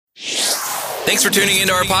Thanks for tuning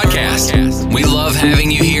into our podcast. We love having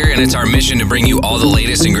you here, and it's our mission to bring you all the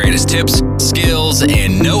latest and greatest tips, skills,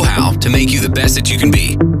 and know-how to make you the best that you can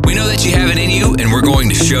be. We know that you have it in you, and we're going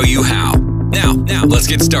to show you how. Now, let's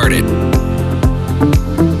get started.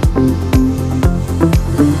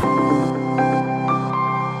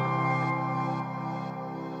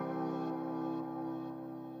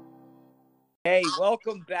 Hey,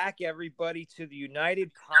 welcome back, everybody, to the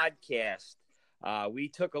United Podcast. We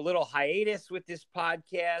took a little hiatus with this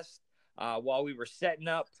podcast while we were setting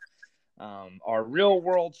up our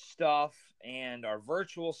real-world stuff and our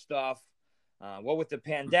virtual stuff. With the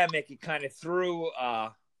pandemic, it kind of threw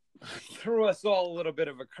us all a little bit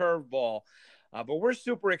of a curveball. But we're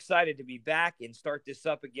super excited to be back and start this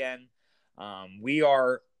up again. We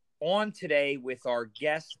are on today with our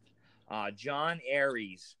guest, Jon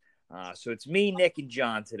Ares. So it's me, Nick, and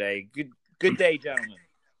John today. Good day, gentlemen.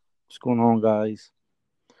 What's going on, guys?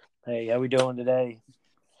 Hey, how we doing today?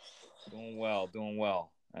 Doing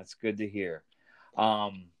well. That's good to hear.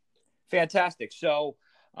 Fantastic. So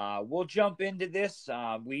we'll jump into this.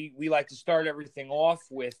 We like to start everything off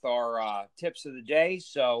with our tips of the day.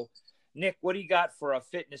 So, Nick, what do you got for a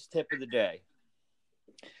fitness tip of the day?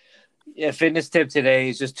 Yeah, fitness tip today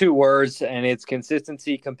is just two words, and it's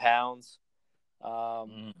consistency compounds.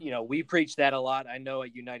 We preach that a lot. I know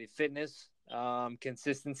at United Fitness,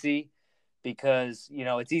 consistency, because,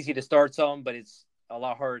 it's easy to start something, but it's a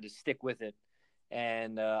lot harder to stick with it.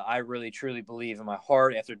 And I really, truly believe in my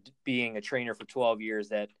heart, after being a trainer for 12 years,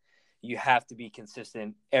 that you have to be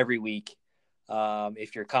consistent every week.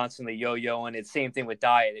 If you're constantly yo-yoing, it's the same thing with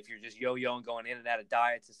diet. If you're just yo-yoing, going in and out of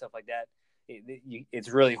diets and stuff like that, it's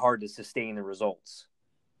really hard to sustain the results.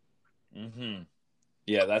 Mm-hmm.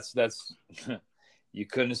 Yeah, that's you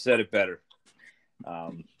couldn't have said it better.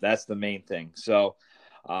 That's the main thing. So,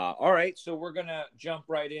 all right. So we're going to jump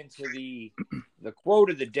right into the quote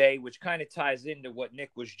of the day, which kind of ties into what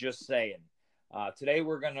Nick was just saying. Today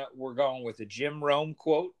we're going with a Jim Rome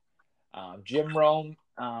quote. Jim Rome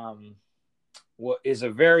is a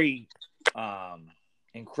very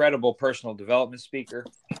incredible personal development speaker.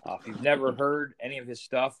 If you've never heard any of his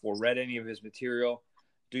stuff or read any of his material,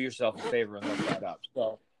 do yourself a favor and look that up.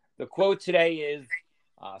 So the quote today is,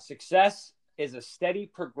 success is a steady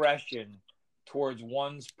progression towards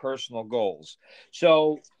one's personal goals.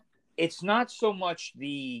 So it's not so much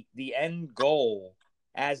the end goal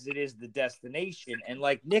as it is the destination. And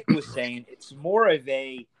like Nick was saying, it's more of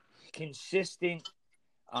a consistent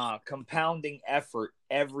compounding effort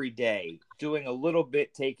every day, doing a little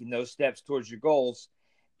bit, taking those steps towards your goals.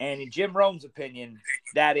 And in Jim Rome's opinion,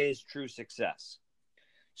 that is true success.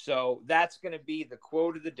 So that's going to be the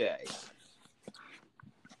quote of the day.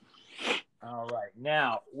 All right.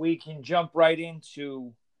 Now we can jump right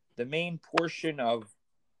into the main portion of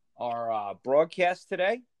our broadcast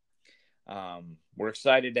today. We're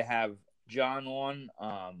excited to have John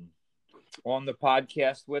on the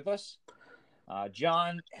podcast with us.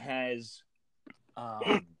 John has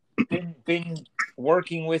been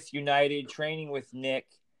working with United, training with Nick,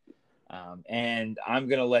 and I'm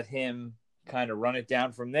going to let him kind of run it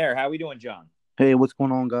down from there. How are we doing, John? Hey, what's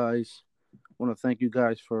going on, guys? I want to thank you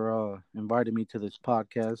guys for inviting me to this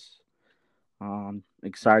podcast.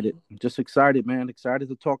 Excited, just excited, man. Excited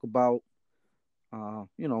to talk about,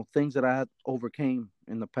 things that I had overcame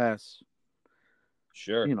in the past.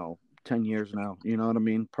 Sure. 10 years now. You know what I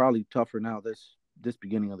mean? Probably tougher now this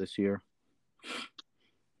beginning of this year.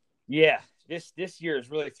 Yeah, this year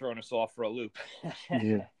has really thrown us off for a loop.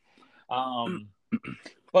 Yeah.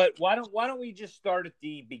 But why don't we just start at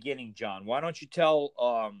the beginning, John? Why don't you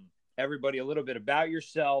tell everybody a little bit about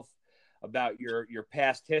yourself, about your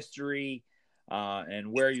past history,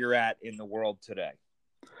 and where you're at in the world today?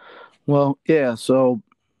 Well, yeah. So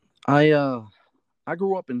I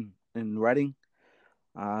grew up in Reading.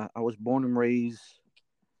 I was born and raised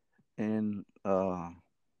in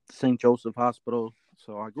St. Joseph Hospital.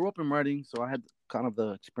 So I grew up in Reading. So I had kind of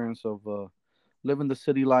the experience of living the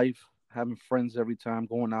city life, having friends every time,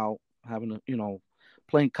 going out, having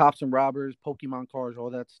playing cops and robbers, Pokemon cards, all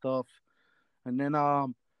that stuff. And then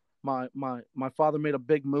my father made a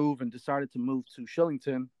big move and decided to move to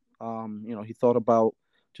Shillington. He thought about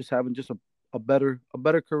just having just a better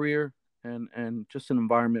career and just an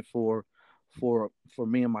environment for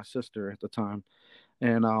me and my sister at the time.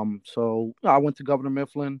 And so I went to Governor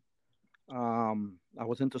Mifflin. I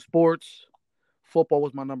was into sports. Football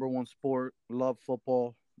was my number one sport. Loved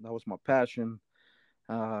football. That was my passion.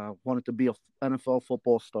 Wanted to be an NFL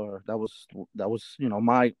football star. That was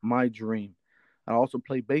my dream. I also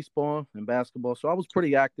played baseball and basketball, so I was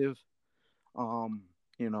pretty active.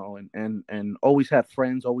 And always had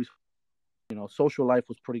friends, always social life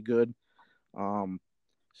was pretty good. Um,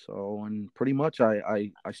 and pretty much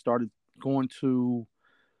I started going to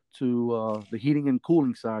the heating and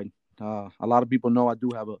cooling side. A lot of people know I do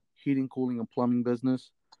have a heating, cooling, and plumbing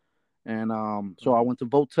business, and so I went to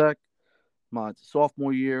Voltech my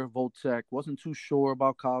sophomore year. Voltech, wasn't too sure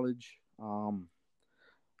about college.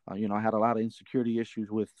 I had a lot of insecurity issues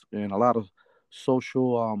and a lot of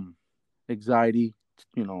social anxiety,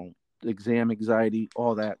 you know, exam anxiety,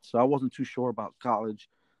 all that. So I wasn't too sure about college.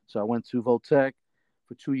 So I went to Voltech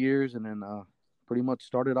for 2 years, and then pretty much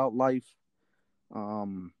started out life.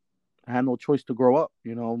 Um, I had no choice to grow up.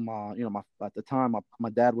 My at the time my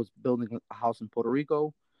dad was building a house in Puerto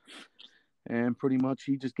Rico, and pretty much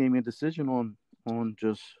he just gave me a decision on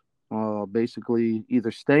just basically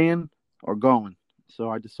either staying or going. So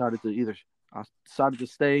I decided to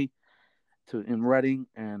stay in Reading,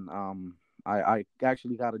 and I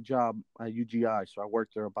actually got a job at UGI, so I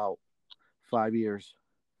worked there about 5 years,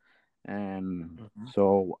 and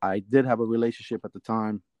so I did have a relationship at the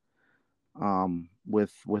time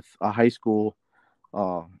with a high school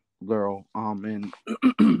uh, girl, and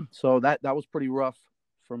so that was pretty rough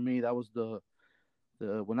for me. That was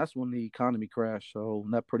that's when the economy crashed. So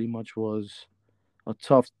that pretty much was a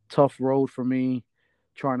tough road for me,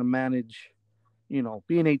 trying to manage,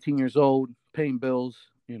 being 18 years old, paying bills.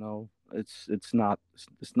 It's not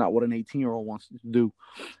what an 18-year-old wants to do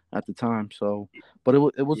at the time. So, but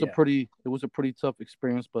it was a pretty tough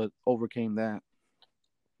experience, but overcame that.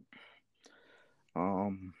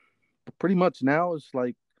 But pretty much now it's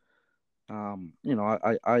like,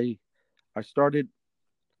 I started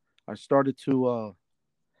to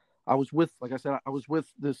I was with, like I said, I was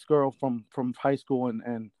with this girl from high school,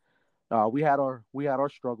 and we had our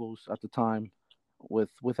struggles at the time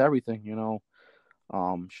with everything,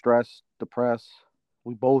 stress, depressed.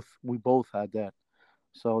 We both had that.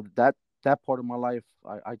 So that part of my life,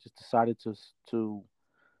 I just decided to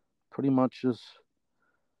pretty much just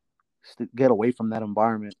get away from that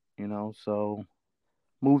environment. So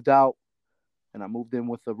moved out, and I moved in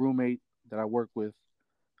with a roommate that I work with.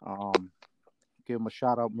 Um, Give him a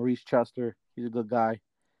shout out, Maurice Chester. He's a good guy,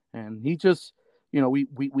 and he just,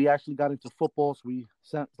 we actually got into football. So we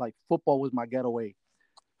sent, like, football was my getaway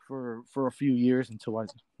for a few years until I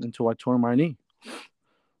tore my knee.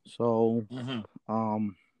 So,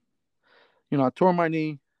 um, I tore my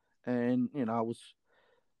knee, and I was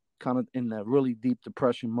kind of in a really deep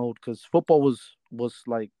depression mode because football was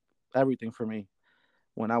like everything for me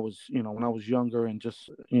when I was younger, and just,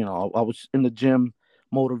 I was in the gym,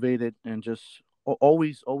 motivated, and just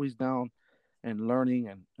always down and learning,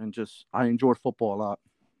 and just I enjoyed football a lot.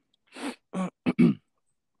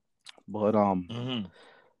 But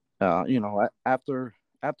after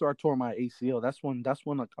I tore my ACL, that's when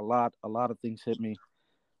like a lot of things hit me.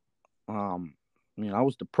 Um, I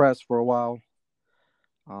was depressed for a while,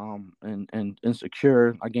 and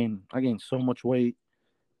insecure. I gained so much weight.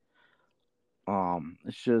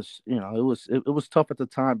 It's just, it was tough at the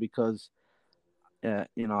time because I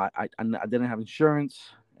didn't have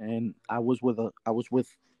insurance, and I was with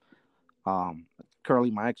um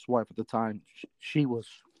currently my ex-wife at the time. She was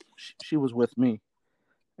with me,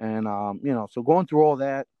 and so going through all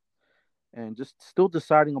that, and just still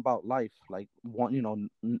deciding about life, like,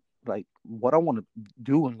 like what I want to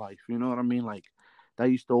do in life. You know what I mean? Like,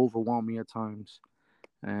 that used to overwhelm me at times,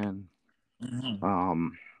 and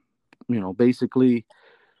um basically,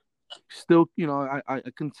 still, I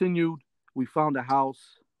continued. We found a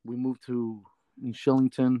house. We moved to in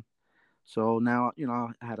Shillington. So now,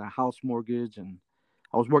 I had a house mortgage, and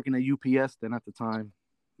I was working at UPS then at the time.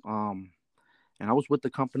 Um, and I was with the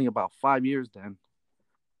company about 5 years then,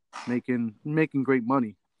 making great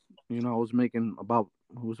money. I was making about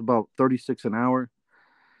 36 an hour,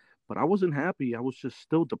 but I wasn't happy. I was just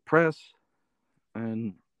still depressed,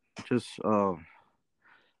 and just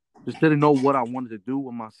just didn't know what I wanted to do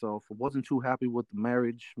with myself. I wasn't too happy with the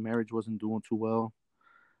marriage. Marriage wasn't doing too well.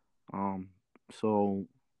 Um, so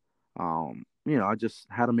I just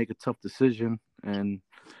had to make a tough decision, and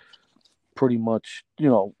pretty much,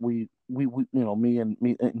 me and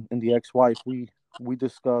the ex-wife, we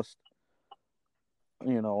discussed,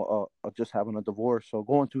 just having a divorce. So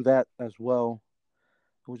going through that as well,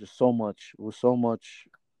 it was just so much. It was so much,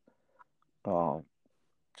 uh,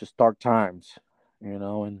 just dark times,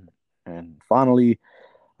 and finally,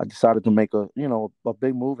 I decided to make a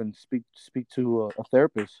big move and speak to a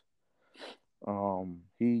therapist.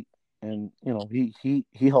 He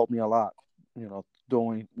helped me a lot,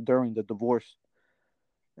 during the divorce,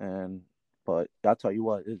 and but I tell you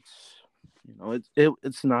what,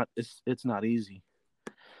 it's not easy.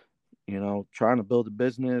 Trying to build a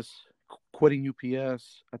business, quitting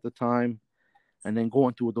UPS at the time, and then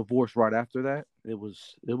going through a divorce right after that. It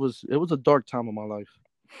was a dark time of my life.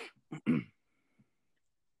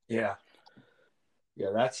 Yeah.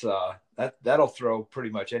 Yeah, that'll throw pretty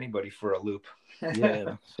much anybody for a loop.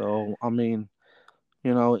 Yeah. So I mean,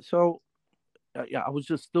 yeah, I was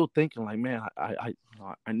just still thinking like, man, I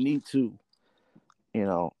need to,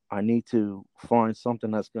 I need to find something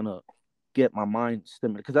that's gonna get my mind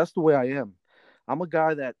stimulated, because that's the way I am. I'm a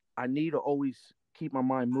guy that I need to always keep my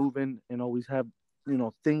mind moving and always have,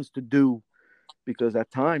 things to do, because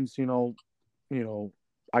at times,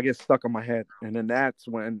 I get stuck in my head, and then that's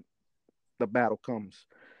when the battle comes,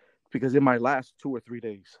 because it might last 2 or 3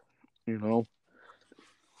 days, you know.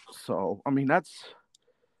 So I mean, that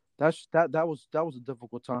was a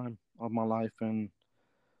difficult time of my life, and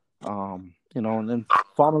and then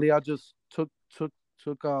finally I just took took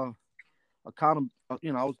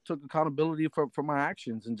accountability for my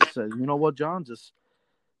actions, and just said, you know what, John, just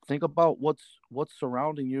think about what's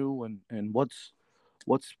surrounding you, and what's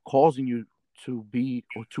causing you to be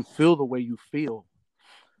or to feel the way you feel.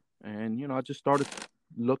 And I just started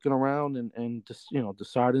looking around, and just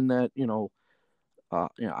deciding that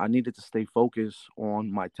I needed to stay focused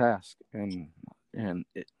on my task, and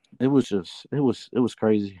it was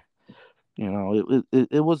crazy.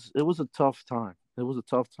 It was a tough time. It was a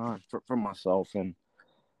tough time for myself, and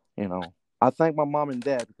you know I thank my mom and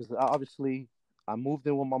dad, because obviously I moved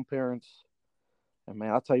in with my parents, and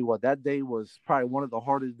man, I'll tell you what, that day was probably one of the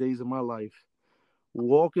hardest days of my life.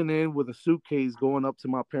 Walking in with a suitcase, going up to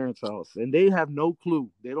my parents' house, and they have no clue.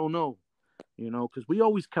 They don't know, because we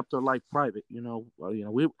always kept our life private. We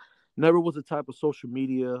never was the type of social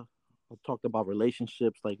media or talked about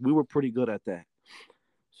relationships. Like, we were pretty good at that.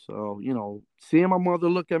 So, seeing my mother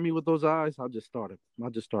look at me with those eyes, I just started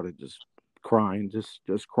just crying,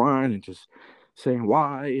 just crying, and just saying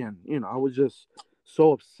why. And, I was just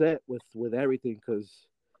so upset with everything, because,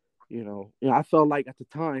 I felt like at the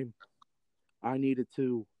time I needed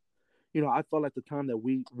to, I felt at the time that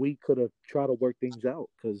we could have tried to work things out,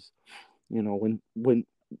 because, when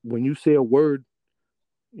you say a word,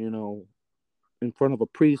 you know, in front of a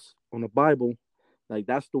priest on the Bible, like,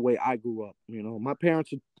 that's the way I grew up. My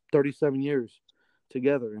parents are 37 years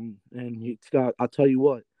together, and Scott, I'll tell you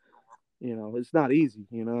what, it's not easy.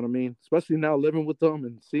 You know what I mean? Especially now living with them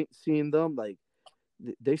and seeing them, like,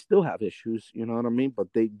 they still have issues. You know what I mean?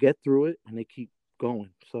 But they get through it and they keep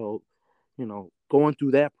going. So, going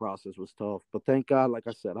through that process was tough. But thank God, like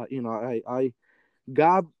I said,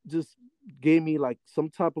 God just gave me like some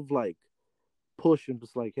type of like push, and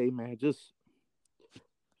was like, hey man, just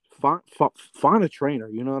find a trainer,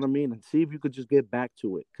 you know what I mean, and see if you could just get back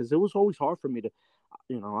to it, because it was always hard for me to,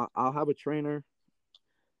 I'll have a trainer,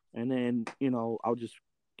 and then I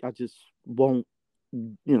just won't,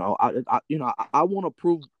 I want to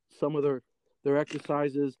prove some of their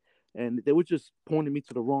exercises, and they were just pointing me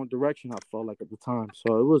to the wrong direction. I felt like at the time,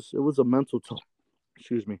 so it was a mental toll.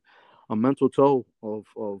 Excuse me, a mental toll of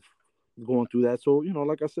going through that. So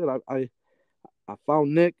like I said, I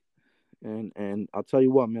found Nick, and I'll tell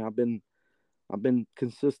you what, man, I've been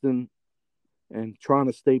consistent and trying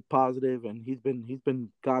to stay positive, and he's been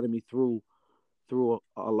guiding me through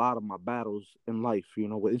a lot of my battles in life,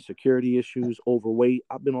 with insecurity issues, overweight.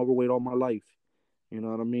 I've been overweight all my life. You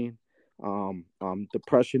know what I mean?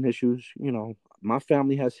 Depression issues. My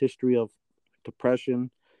family has history of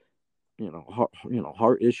depression.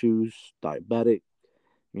 Heart issues, diabetic.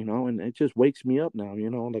 And it just wakes me up now.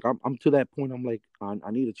 Like, I'm to that point. I'm like,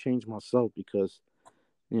 I need to change myself, because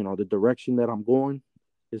the direction that I'm going,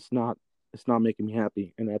 it's not making me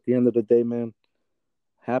happy. And at the end of the day, man,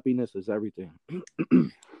 happiness is everything.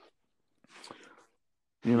 You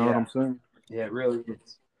know what I'm Yeah, saying? yeah, it really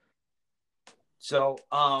is. So,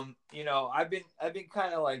 I've been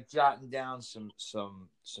kind of like jotting down some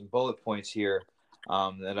bullet points here,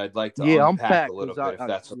 that I'd like to Yeah, I'm unpack a packed, little because bit, if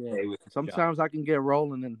that's yeah. okay with you, John. Sometimes I can get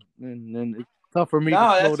rolling, and it's tough for me to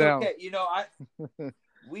No, slow that's down. okay.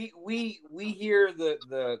 We hear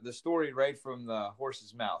the story right from the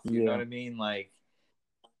horse's mouth. You know Yeah, what I mean? Like,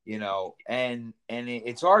 and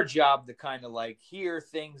it's our job to kind of like hear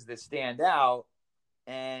things that stand out,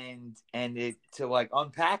 and it to like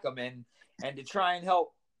unpack them, and to try and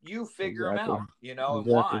help you figure them exactly, out, and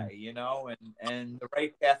exactly. why, and the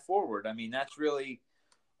right path forward. I mean, that's really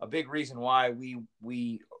a big reason why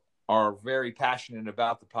we are very passionate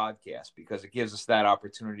about the podcast, because it gives us that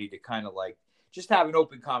opportunity to kind of like just have an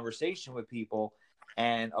open conversation with people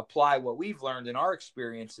and apply what we've learned in our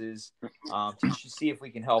experiences, to see if we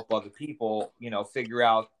can help other people, figure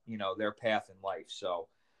out, their path in life. So,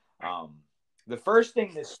 the first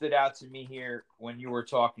thing that stood out to me here when you were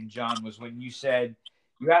talking, John, was when you said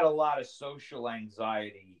you had a lot of social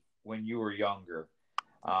anxiety when you were younger.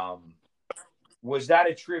 Was that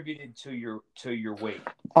attributed to your weight?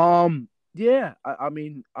 Yeah, I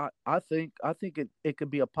mean, I think it could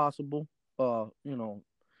be a possible,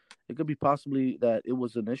 it could be possibly that it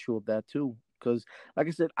was an issue of that too. Because, like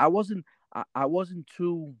I said, I wasn't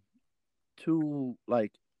too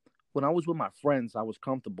like when I was with my friends, I was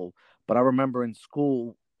comfortable. But I remember in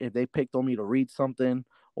school, if they picked on me to read something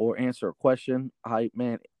or answer a question,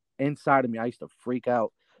 inside of me, I used to freak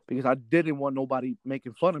out because I didn't want nobody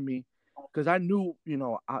making fun of me because I knew,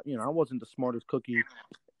 I wasn't the smartest cookie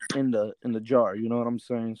in the jar. You know what I'm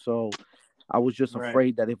saying? So I was just Right.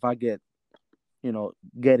 afraid that if I get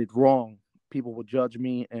it wrong, people will judge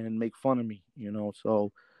me and make fun of me.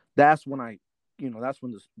 So that's when that's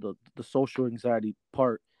when the social anxiety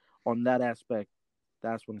part on that aspect,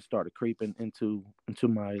 that's when it started creeping into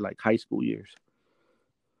my like high school years.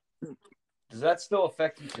 Does that still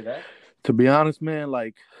affect you today? To be honest, man,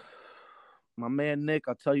 like my man Nick,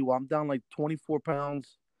 I tell you what, I'm down like 24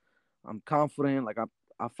 pounds. I'm confident. Like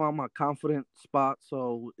I found my confident spot.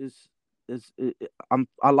 So I'm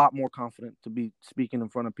a lot more confident to be speaking in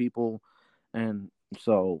front of people, and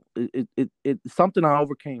so it's something I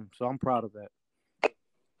overcame. So I'm proud of that.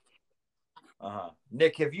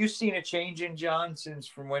 Nick, have you seen a change in John since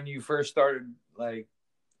from when you first started like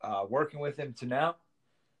working with him to now?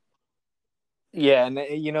 Yeah, and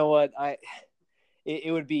you know what?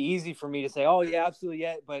 It would be easy for me to say, "Oh yeah, absolutely,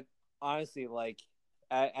 yeah," but honestly, like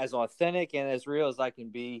as authentic and as real as I can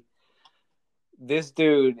be, this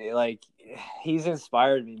dude, like, he's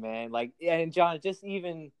inspired me, man. Like, and John, just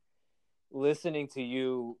even listening to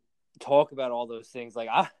you talk about all those things, like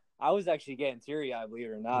I was actually getting teary eyed, believe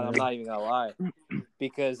it or not. I'm not even gonna lie,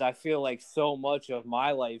 because I feel like so much of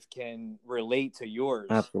my life can relate to yours.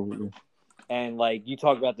 Absolutely. And like you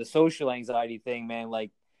talk about the social anxiety thing, man,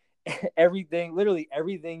 like everything, literally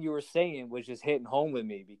everything you were saying was just hitting home with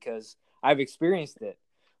me because I've experienced it.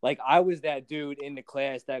 Like I was that dude in the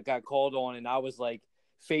class that got called on and I was like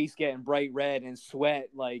face getting bright red and sweat,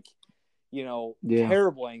 like, Yeah.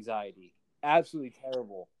 terrible anxiety, absolutely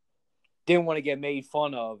terrible. Didn't want to get made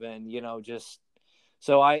fun of. And, just,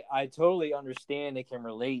 so I totally understand it can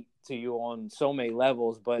relate to you on so many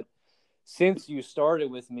levels, but since you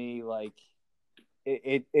started with me, like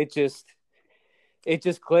it just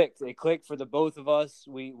clicked. It clicked for the both of us.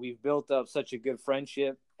 We've built up such a good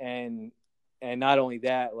friendship, and not only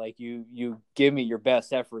that, like you give me your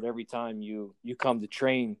best effort every time you come to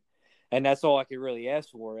train, and that's all I could really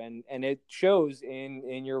ask for. And it shows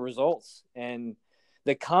in your results, and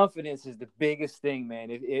the confidence is the biggest thing,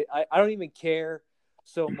 man. I don't even care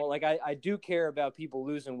so much. Like I do care about people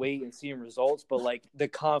losing weight and seeing results, but like the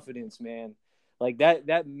confidence, man, like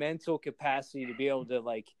that mental capacity to be able to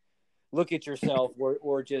like look at yourself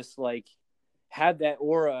or just like have that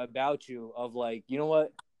aura about you of like, you know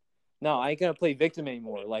what? No, I ain't gonna play victim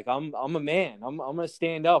anymore. Like I'm a man. I'm gonna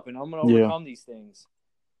stand up and I'm gonna overcome these things.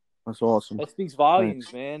 That's awesome. That speaks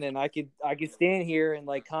volumes, man. And I could stand here and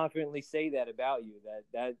like confidently say that about you.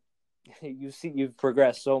 That you've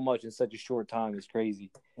progressed so much in such a short time. It's crazy.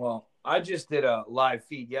 Well, I just did a live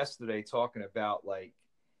feed yesterday talking about like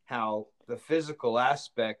how the physical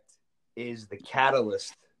aspect is the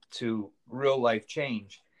catalyst to real life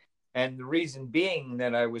change. And the reason being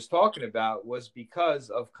that I was talking about was because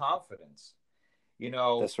of confidence.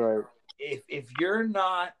 That's right. If you're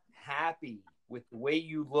not happy with the way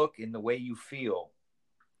you look and the way you feel,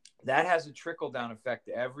 that has a trickle down effect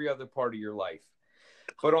to every other part of your life.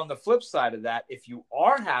 But on the flip side of that, if you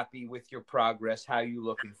are happy with your progress, how you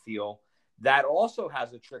look and feel, that also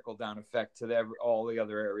has a trickle down effect to all the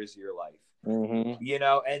other areas of your life. Mm-hmm.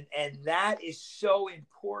 And that is so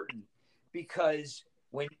important because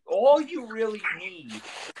when all you really need,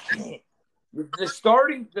 the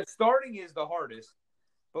starting is the hardest,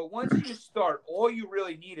 but once you start, all you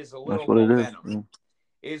really need is a little momentum.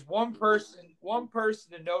 Is one person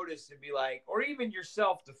to notice and be like, or even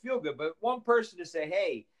yourself to feel good, but one person to say,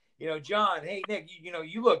 hey, John, hey, Nick,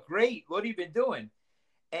 you look great. What have you been doing?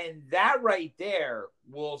 And that right there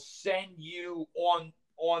will send you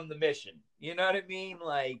on the mission. You know what I mean?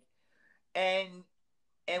 Like, and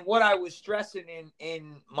what I was stressing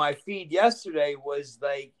in my feed yesterday was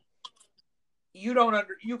like,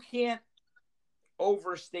 you can't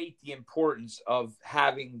overstate the importance of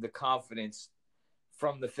having the confidence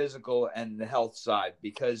from the physical and the health side,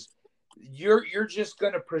 because you're just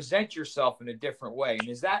going to present yourself in a different way. And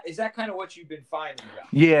is that kind of what you've been finding about?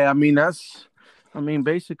 Yeah, I mean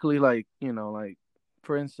basically like, like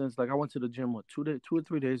for instance, like I went to the gym 2 or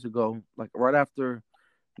 3 days ago, like right after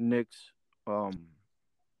Nick's um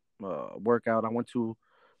workout. I went to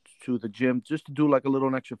the gym just to do like a little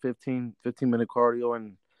an extra 15 minute cardio,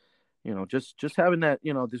 and just having that,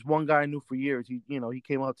 this one guy I knew for years. He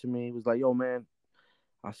came up to me. He was like, "Yo, man,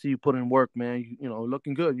 I see you put in work, man.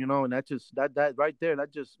 Looking good, and that right there,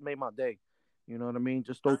 that just made my day. You know what I mean?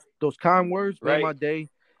 Just those kind words made Right. my day.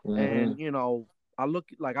 Mhm. And I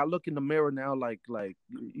look in the mirror now, like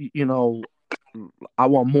I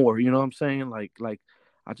want more. You know what I'm saying? Like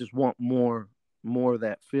I just want more of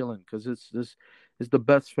that feeling, because it's the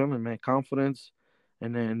best feeling, man. Confidence,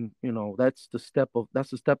 and then that's the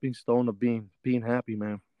stepping stone of being happy,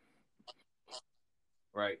 man.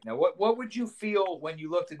 Right. Now, what would you feel when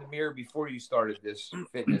you looked in the mirror before you started this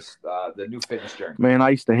fitness, the new fitness journey? Man, I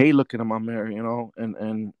used to hate looking in my mirror,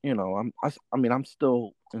 and I mean, I'm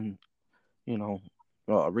still in, you know,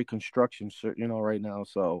 reconstruction, right now.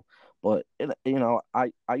 So, but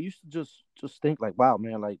I used to just think like, wow,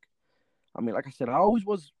 man, like, I mean, like I said, I always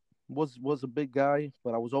was a big guy,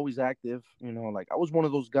 but I was always active. Like I was one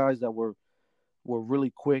of those guys that were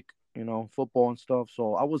really quick, football and stuff.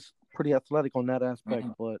 So I was pretty athletic on that aspect.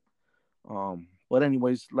 Mhm. But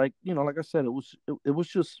anyways, like I said, it was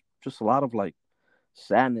just a lot of like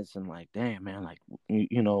sadness and like, damn, man, like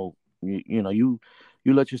you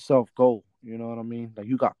let yourself go. You know what I mean? Like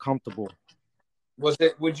you got comfortable. Was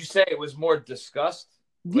it? Would you say it was more disgust,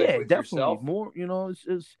 like Yeah, with definitely yourself? more.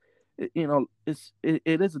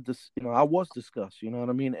 It is I was discussed. You know what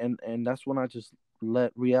I mean? And that's when I just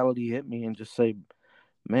let reality hit me and just say,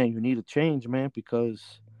 man, you need to change, man,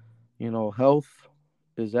 because health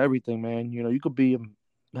is everything, man. You could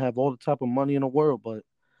have all the type of money in the world, but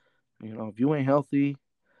if you ain't healthy,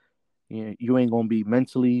 you ain't gonna be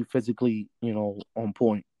mentally, physically, on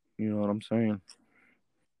point. You know what I'm saying?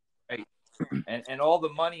 Right. And all the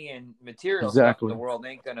money and material stuff in the Exactly. world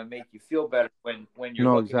ain't gonna make you feel better when you're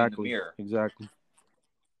No, looking in the exactly. mirror, Exactly.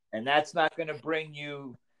 and that's not gonna bring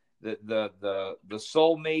you the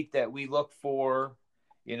soulmate that we look for.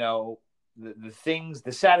 You know, the things,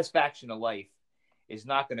 the satisfaction of life is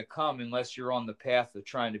not going to come unless you're on the path of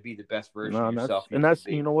trying to be the best version No, of and yourself you can that's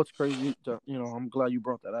be. what's crazy. I'm glad you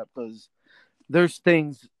brought that up, because there's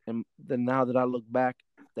things, and then now that I look back,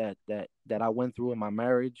 that I went through in my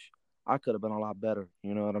marriage, I could have been a lot better.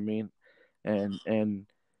 You know what I mean? And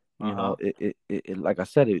Uh huh. like I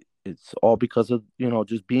said, it's all because of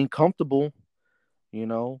just being comfortable,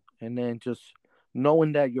 and then just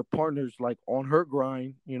knowing that your partner's like on her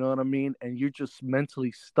grind. You know what I mean? And you're just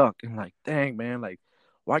mentally stuck and like, dang, man, like,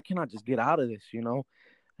 why can't I just get out of this?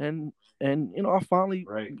 And I finally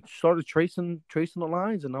Right. started tracing the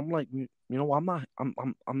lines, and I'm like,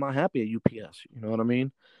 I'm not happy at UPS. You know what I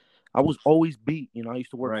mean? I was always beat. I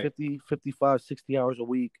used to work Right. 50, 55, 60 hours a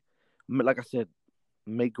week. Like I said,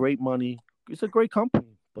 make great money. It's a great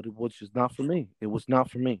company, but it was just not for me. It was not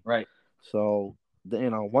for me. Right. So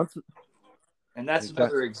once And that's exactly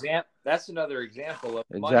another example. That's another example of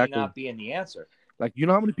money exactly not being the answer. like,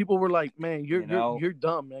 how many people were like, man, you're You you're know. you're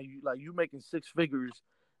dumb, man. You making six figures,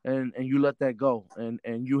 and you let that go, and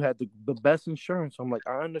you had the best insurance. I'm like,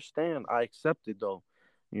 I understand. I accept it though.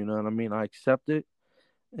 You know what I mean? I accept it,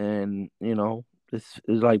 and it's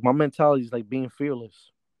like my mentality is like being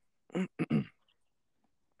fearless.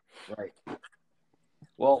 Right.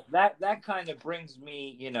 Well, that kind of brings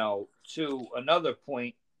me, to another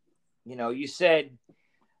point. You said,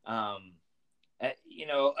 um, at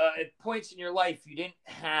points in your life you didn't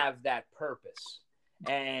have that purpose,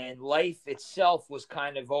 and life itself was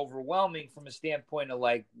kind of overwhelming from a standpoint of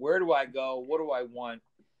like, where do I go? What do I want?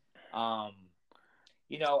 Um,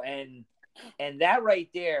 and that right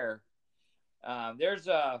there, there's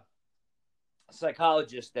a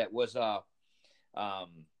psychologist that was um,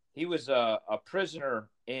 he was a prisoner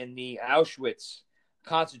in the Auschwitz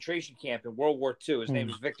concentration camp in World War II. His name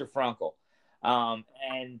Mm. is Viktor Frankl,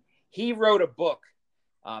 and he wrote a book,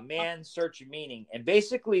 Man's Search of Meaning. And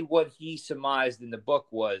basically, what he surmised in the book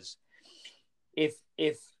was, if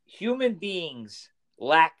human beings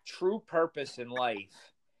lack true purpose in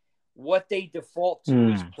life, what they default to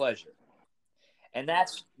is Mm. pleasure, and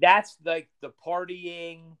that's like the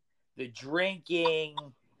partying, the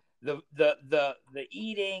drinking, the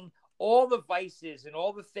eating, all the vices and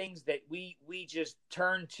all the things that we just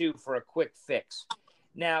turn to for a quick fix.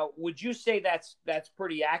 Now, would you say that's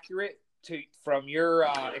pretty accurate to from your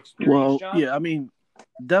experience, Well, John? yeah, I mean,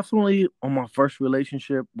 definitely on my first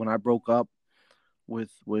relationship when I broke up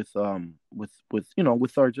with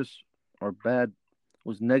our just our bad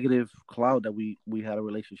was negative cloud that we had a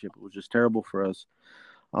relationship. It was just terrible for us.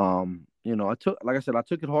 I took, like I said, I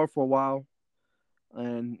took it hard for a while,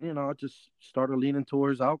 and I just started leaning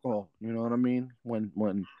towards alcohol. You know what I mean?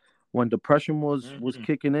 When depression was Mhm.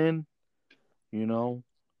 kicking in, you know,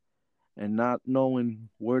 and not knowing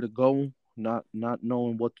where to go, not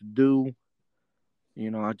knowing what to do,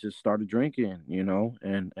 I just started drinking,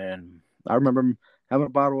 and I remember having a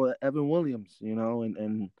bottle of Evan Williams,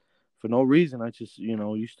 and for no reason, I just,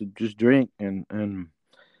 used to just drink and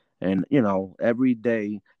every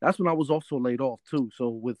day. That's when I was also laid off too.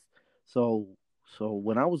 So so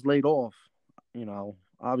when I was laid off,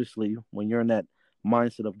 obviously when you're in that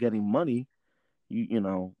mindset of getting money,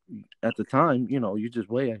 at the time, you just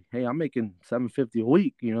wait. Hey, I'm making 750 a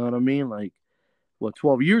week. You know what I mean? Like, what,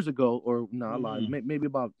 12 years ago, or no, I lied. Mhm. Maybe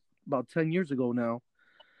about 10 years ago now.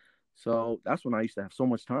 So that's when I used to have so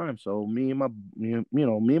much time. So me and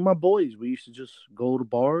my boys, we used to just go to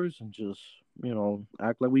bars and just,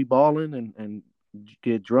 act like we balling and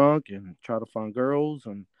get drunk and try to find girls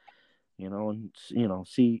and,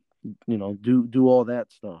 see, do all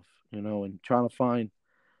that stuff, and try to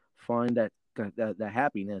find that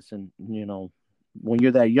happiness. And, when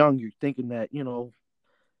you're that young, you're thinking that,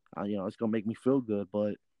 it's going to make me feel good,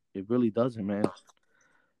 but it really doesn't, man.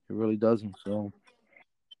 It really doesn't. So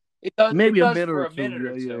It does. It maybe a does minute for or a two. minute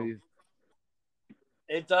or Yeah, yeah, two.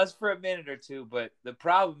 yeah. It does for a minute or two, but the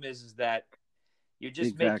problem is that you're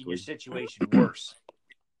just making your Exactly. situation worse.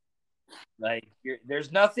 Like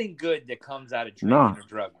there's nothing good that comes out of Nah. drinking or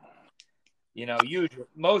drugging. Usually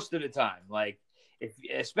most of the time. Like if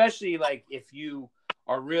especially like if you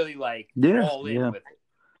are really like Yeah, all in yeah. with it,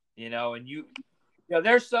 and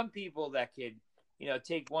there's some people that could,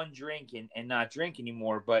 take one drink and not drink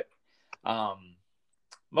anymore, but um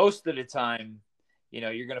most of the time,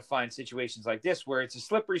 you're going to find situations like this where it's a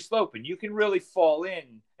slippery slope and you can really fall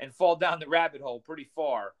in and fall down the rabbit hole pretty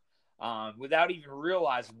far, without even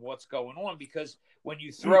realizing what's going on. Because when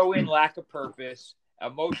you throw in lack of purpose,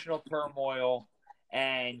 emotional turmoil,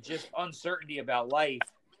 and just uncertainty about life,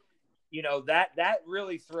 that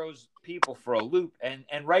really throws people for a loop, and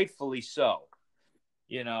rightfully so.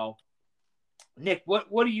 You know, Nick, what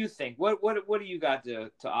do you think? What do you got to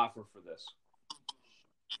offer for this?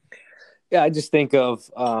 Yeah, I just think of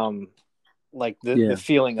like the Yeah.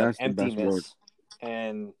 feeling of That's the best word. emptiness,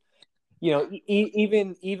 and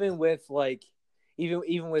even with like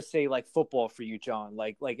even with say like football for you, John,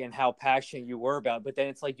 like and how passionate you were about it, but then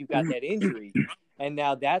it's like you got that injury, and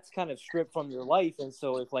now that's kind of stripped from your life, and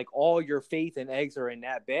so if like all your faith and eggs are in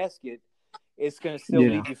that basket, it's going to still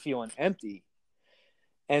Yeah. leave you feeling empty.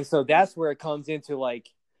 And so that's where it comes into like,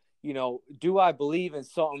 do I believe in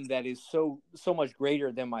something that is so much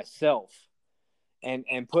greater than myself,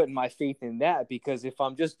 and putting my faith in that? Because if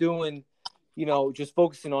I'm just doing, just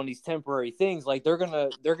focusing on these temporary things, like they're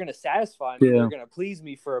gonna satisfy me, they're Yeah. gonna please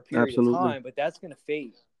me for a period of Absolutely. time, but that's gonna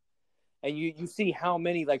fade. And you see how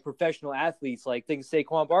many like professional athletes, like things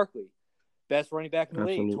Saquon Barkley, best running back in the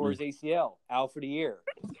league, tore Absolutely. his ACL, out for the year.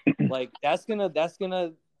 Like that's gonna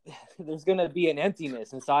there's gonna be an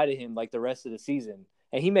emptiness inside of him like the rest of the season,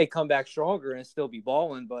 and he may come back stronger and still be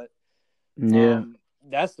balling, but Yeah.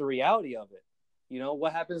 that's the reality of it.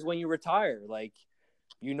 What happens when you retire? Like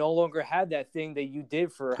you no longer have that thing that you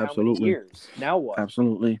did for how many Absolutely. years? Now what?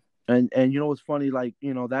 Absolutely. And what's funny, like,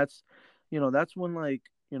 that's when, like,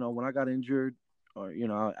 when I got injured, or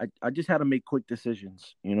I just had to make quick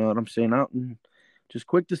decisions. You know what I'm saying? Out and just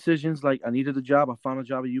quick decisions. Like, I needed a job. I found a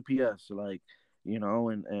job at UPS. Like,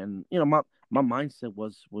 and my mindset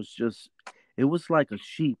was just, it was like a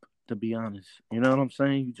sheep, to be honest. You know what I'm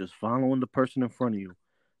saying? You just following the person in front of you,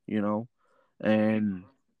 you know, and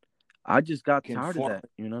I just got tired of Conform. that.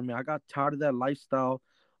 You know what I mean? I got tired of that lifestyle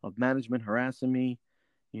of management harassing me,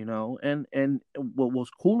 and what was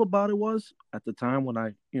cool about it was, at the time when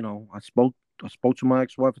I spoke to my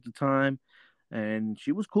ex-wife at the time, and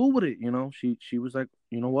she was cool with it. She was like,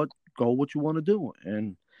 you know what, go what you want to do.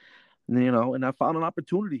 And I found an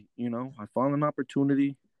opportunity. I found an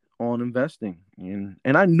opportunity on investing.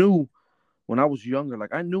 And I knew when I was younger,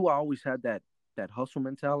 like, I knew I always had that hustle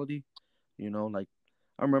mentality. Like,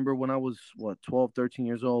 I remember when I was, what, 12, 13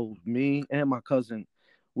 years old, me and my cousin,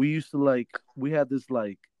 we used to, like, we had this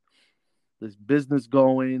business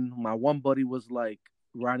going. My one buddy was, like,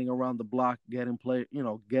 riding around the block getting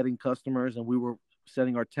customers, and we were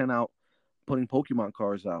setting our tent out, putting Pokemon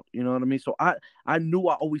cards out. You know what I mean? So I knew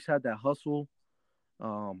I always had that hustle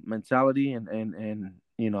mentality, and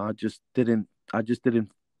I just didn't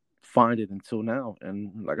find it until now.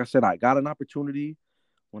 And like I said, I got an opportunity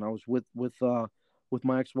when I was with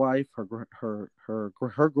my ex-wife.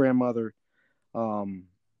 Her grandmother um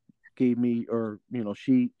gave me, or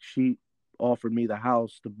she offered me the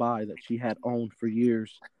house to buy that she had owned for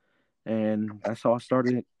years. and that's how I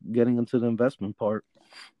started getting into the investment part.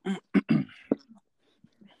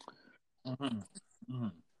 Mhm.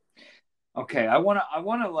 Mhm. Okay, I want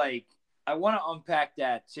to unpack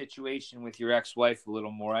that situation with your ex-wife a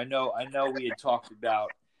little more. I know we had talked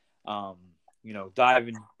about um,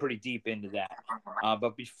 diving pretty deep into that.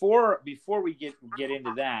 But before we get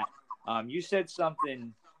into that, you said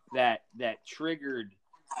something that triggered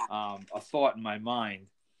a thought in my mind,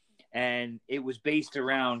 and it was based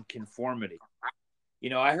around conformity.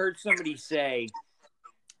 I heard somebody say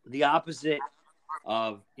the opposite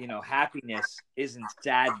of happiness isn't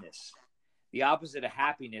sadness. The opposite of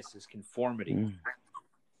happiness is conformity. Mm,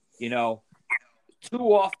 You know,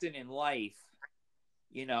 too often in life,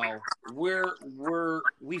 we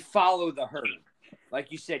follow the herd.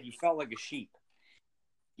 Like you said, you felt like a sheep.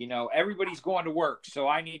 Everybody's going to work, so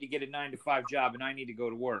I need to get a 9 to 5 job and I need to go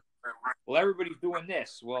to work. Well, everybody's doing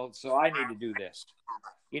this. Well, so I need to do this.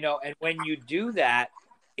 And when you do that,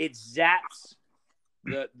 it zaps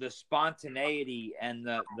the spontaneity and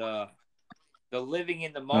the living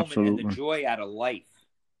in the moment and the absolutely. joy out of life.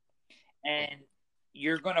 And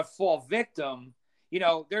you're going to fall victim.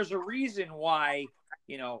 There's a reason why,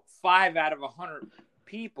 5 out of 100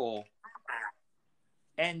 people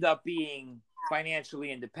end up being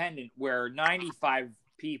financially independent, where 95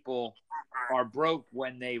 people are broke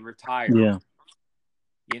when they retire. Yeah.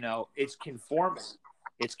 It's conformity.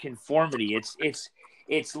 It's conformity.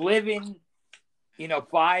 It's living,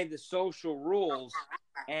 by the social rules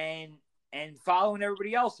and following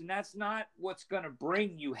everybody else. And that's not what's going to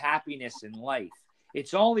bring you happiness in life.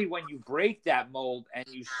 It's only when you break that mold and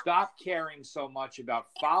you stop caring so much about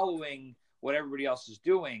following what everybody else is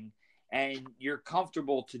doing, and you're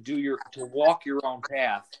comfortable to walk your own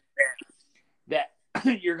path, that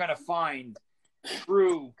you're going to find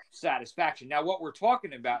true satisfaction. Now, what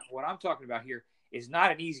I'm talking about here is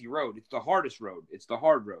not an easy road. It's the hardest road. It's the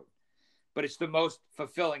hard road, but it's the most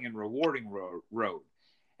fulfilling and rewarding road.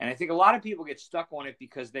 And I think a lot of people get stuck on it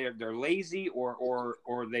because they're lazy or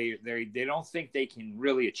they don't think they can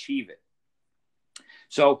really achieve it.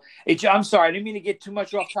 So I'm sorry, I didn't mean to get too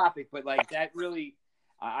much off topic, but like that really,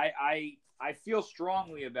 I feel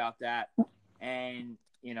strongly about that, and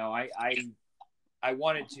I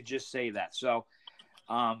wanted to just say that. So,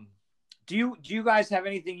 do you guys have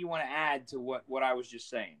anything you want to add to what I was just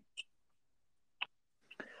saying?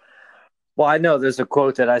 Well, I know there's a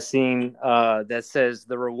quote that I've seen that says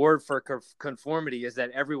the reward for conformity is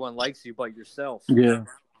that everyone likes you but yourself. Yeah.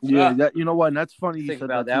 Yeah. That, you know what? And that's funny you Think said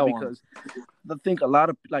about that too, that one. because I think a lot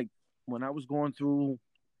of, like, when I was going through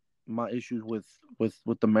my issues with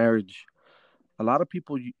the marriage, a lot of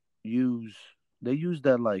people use they use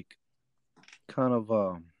that, like, kind of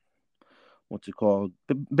what's it called?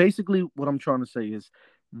 Basically, what I'm trying to say is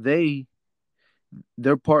they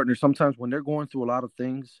their partner, sometimes when they're going through a lot of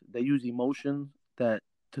things, they use emotion that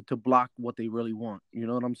to block what they really want. You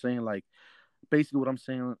know what I'm saying? Like, basically what I'm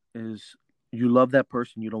saying is you love that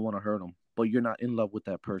person, you don't want to hurt them, but you're not in love with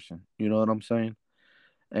that person. You know what I'm saying?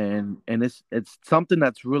 And it's something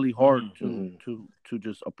that's really hard Mm-hmm. to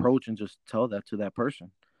just approach and just tell that to that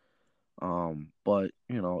person. But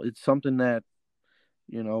it's something that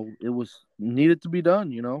it was needed to be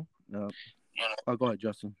done. I'll go ahead,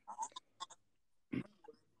 Justin.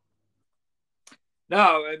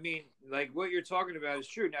 No, I mean, like what you're talking about is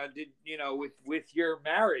true. Now, did with your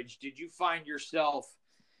marriage, did you find yourself,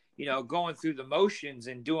 going through the motions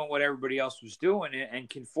and doing what everybody else was doing and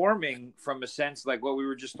conforming from a sense like what we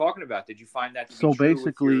were just talking about? Did you find that to be So true with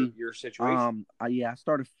basically, your situation?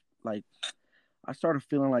 like I started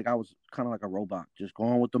feeling like I was kind of like a robot, just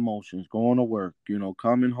going with the motions, going to work,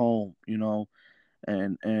 coming home, and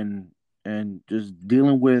just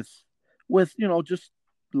dealing with just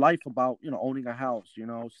life about owning a house,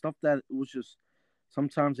 stuff that was just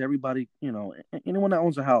sometimes everybody, anyone that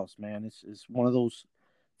owns a house, man, it's one of those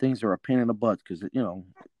things that are a pain in the butt because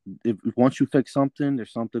if once you fix something,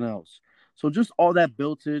 there's something else. So just all that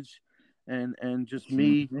builtage, and just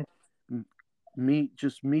Mm-hmm.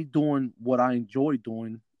 me doing what I enjoy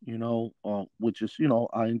doing, which is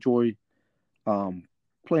I enjoy um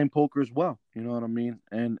playing poker as well. You know what I mean?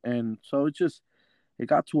 And so it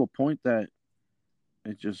got to a point that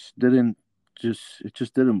it just didn't it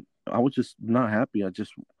just didn't. I was just not happy. I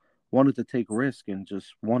just wanted to take risk and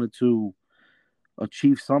just wanted to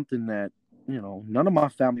achieve something that none of my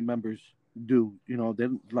family members do. They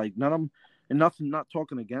like none of them, and nothing. Not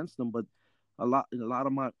talking against them, but a lot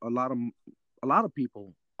of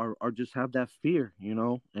people are just have that fear,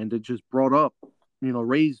 and they're just brought up,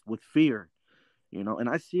 raised with fear, and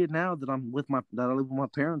I see it now that I live with my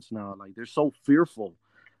parents now. Like they're so fearful,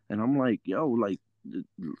 and I'm like, yo, like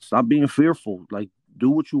stop being fearful. Like, do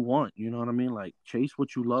what you want. You know what I mean? Like, chase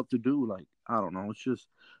what you love to do. Like, I don't know. It's just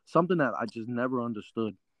something that I just never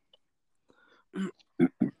understood.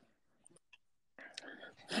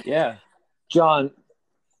 Yeah. John,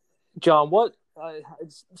 what?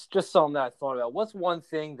 It's just something that I thought about. What's one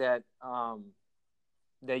thing that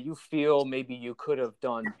you feel maybe you could have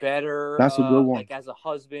done better, That's a good one. like as a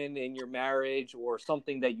husband in your marriage, or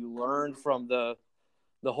something that you learned from the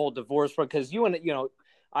whole divorce? Because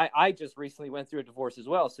I just recently went through a divorce as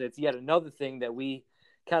well, so it's yet another thing that we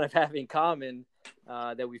kind of have in common,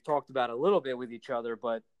 that we've talked about a little bit with each other.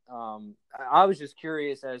 But I was just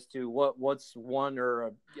curious as to what's one or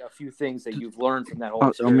a few things that you've learned from that whole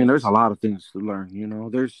experience. I mean, there's a lot of things to learn.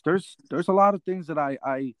 There's a lot of things that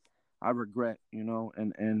I regret.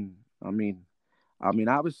 And I mean,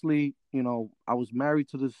 obviously, I was married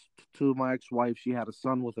to my ex-wife. She had a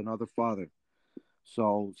son with another father.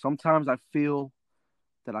 So sometimes I feel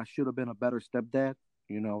that I should have been a better stepdad.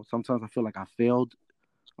 Sometimes I feel like I failed.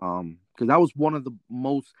 Because that was one of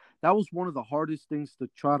the hardest things to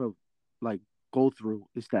try to like go through,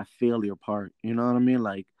 is that failure part. You know what I mean?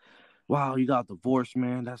 Like, wow, you got divorced,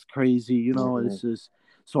 man. That's crazy. Mm-hmm. It's just,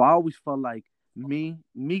 so I always felt like me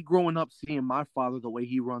growing up, seeing my father, the way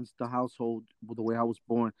he runs the household, the way I was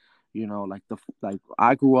born, like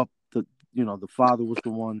I grew up, the father was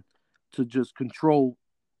the one to just control,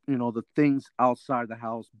 the things outside the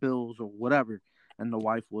house, bills or whatever. And the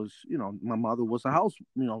wife was, my mother was a house,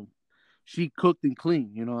 she cooked and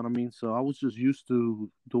cleaned, you know what I mean? So I was just used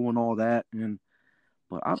to doing all that.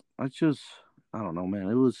 But I just, I don't know, man.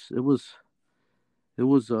 It was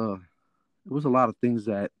a lot of things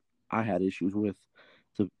that I had issues with.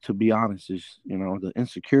 To be honest, is the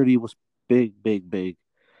insecurity was big, big, big.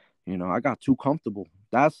 I got too comfortable.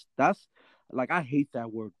 That's like, I hate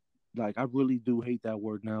that word. Like, I really do hate that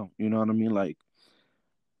word now. You know what I mean? Like,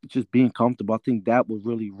 just being comfortable. I think that would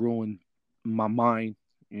really ruin my mind.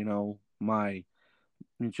 My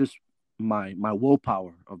just my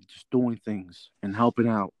willpower of just doing things and helping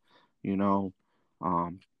out. You know,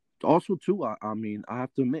 um, Also too. I mean, I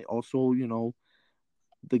have to admit, also,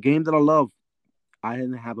 the game that I love, I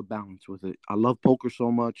didn't have a balance with it. I love poker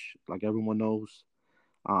so much, like everyone knows.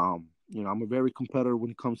 I'm a very competitor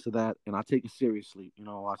when it comes to that, and I take it seriously.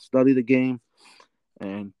 I study the game,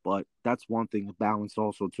 but that's one thing, the balance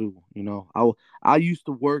also too. I used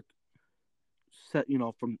to work set,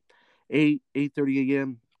 from 8:30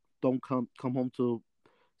 a.m. Don't come home till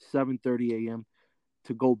 7:30 a.m.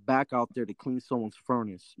 to go back out there to clean someone's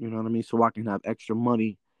furnace. You know what I mean? So I can have extra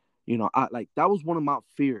money. I like, that was one of my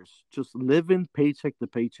fears, just living paycheck to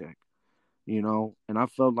paycheck. And I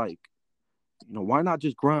felt like, why not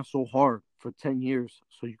just grind so hard for 10 years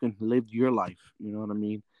so you can live your life? You know what I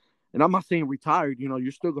mean? And I'm not saying retired,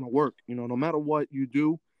 you're still going to work, no matter what you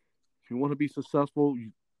do. If you want to be successful,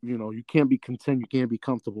 you can't be content. You can't be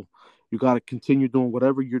comfortable. You got to continue doing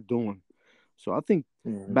whatever you're doing. So I think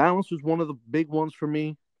balance was one of the big ones for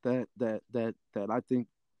me that I think,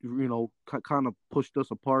 kind of pushed us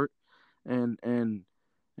apart, and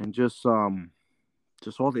just all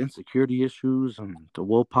the insecurity issues and the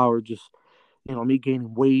willpower, just, me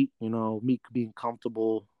gaining weight, me being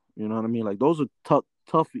comfortable, you know what I mean? Like, those are tough.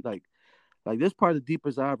 Like this part of the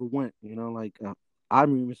deepest I ever went, like, I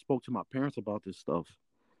haven't even spoke to my parents about this stuff.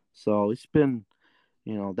 So it's been,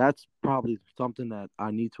 that's probably something that I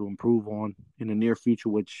need to improve on in the near future,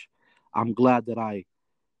 which I'm glad that I,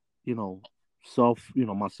 you know,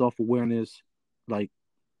 my self-awareness, like,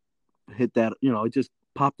 hit that, it just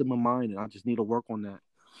popped in my mind, and I just need to work on that.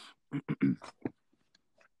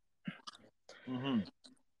 Mm-hmm.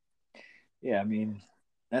 Yeah, I mean,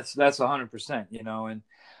 that's 100%, and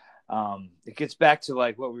it gets back to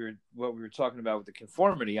like what we were talking about with the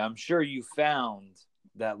conformity. I'm sure you found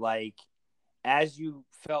that, like, as you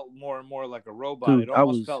felt more and more like a robot, Dude, it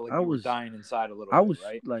almost felt like I you were was dying inside a little I bit, was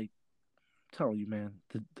right? like, telling you, man,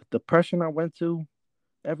 the depression I went to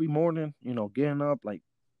every morning, getting up, like,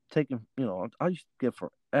 taking, I used to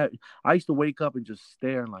I used to wake up and just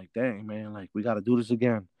stare and, like, dang, man, like, we got to do this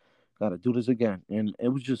again, and it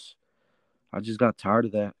was just, I just got tired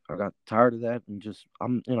of that. I got tired of that, and just, I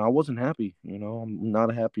wasn't happy. I'm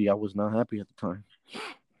not happy. I was not happy at the time.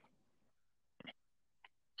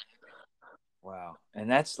 Wow.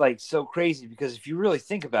 And that's like so crazy, because if you really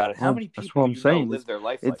think about it, how Oh, many that's what people I'm saying. live their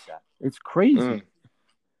life It's like that? it's crazy. Mm.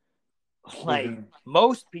 Like, Mm-hmm.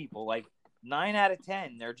 most people, like 9 out of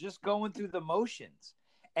 10, they're just going through the motions.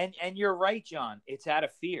 And you're right, John. It's out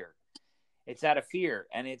of fear. It's out of fear,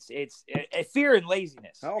 and it's fear and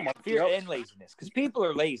laziness. Oh my, Fear yep. and laziness, because people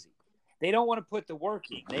are lazy. They don't want to put the work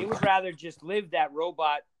in. They would rather just live that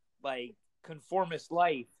robot, like, conformist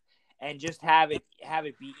life and just have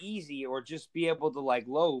it be easy, or just be able to like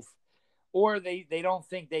loaf, or they don't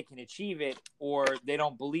think they can achieve it, or they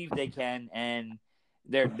don't believe they can, and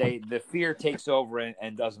the fear takes over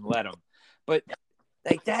and doesn't let them. But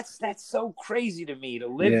like that's so crazy to me, to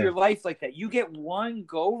live your life like that. You get one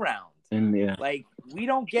go round, and like we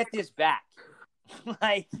don't get this back.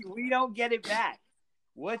 Like we don't get it back.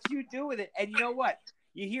 What you do with it, and you know what?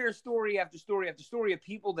 You hear story after story after story of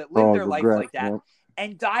people that live their life like that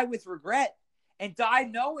and die with regret, and die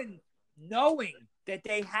knowing that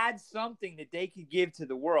they had something that they could give to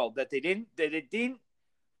the world that it didn't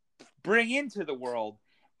bring into the world,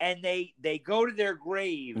 and they go to their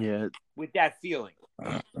grave with that feeling.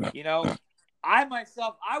 You know, I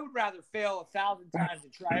myself, I would rather fail 1,000 times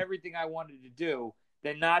and try everything I wanted to do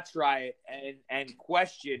than not try it and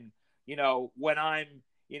question, you know, when I'm,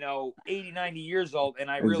 you know, 80, 90 years old and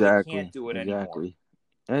I really can't do it anymore.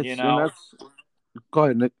 You know? Go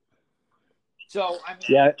ahead, Nick. So, I mean,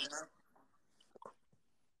 yeah.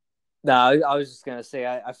 No, I was just gonna say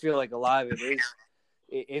I feel like a lot of it is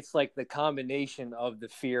it's like the combination of the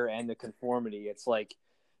fear and the conformity. It's like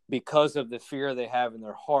because of the fear they have in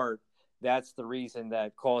their heart, that's the reason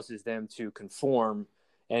that causes them to conform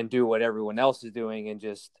and do what everyone else is doing, and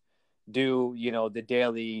just do, you know, the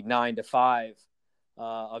daily 9 to 5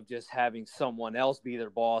 of just having someone else be their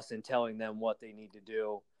boss and telling them what they need to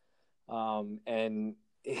do. And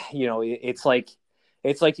you know, it's like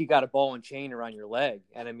you got a ball and chain around your leg.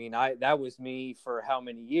 And I mean, that was me for how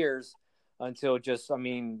many years, until just, I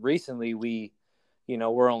mean, recently we, you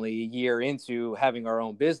know, we're only a year into having our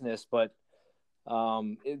own business, but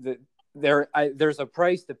there's a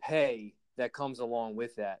price to pay that comes along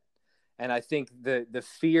with that. And I think the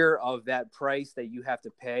fear of that price that you have to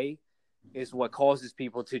pay is what causes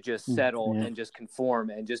people to just settle and just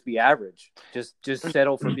conform and just be average, just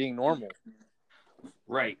settle for being normal.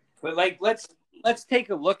 Right. But like, let's take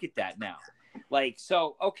a look at that now. Like,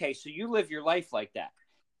 so, okay, so you live your life like that.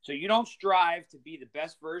 So you don't strive to be the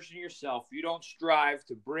best version of yourself. You don't strive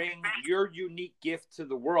to bring your unique gift to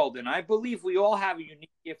the world. And I believe we all have a unique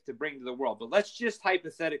gift to bring to the world. But let's just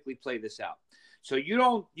hypothetically play this out. So you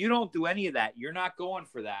don't do any of that. You're not going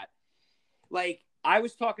for that. Like, I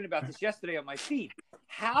was talking about this yesterday on my feed.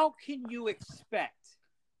 How can you expect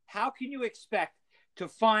to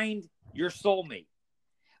find your soulmate?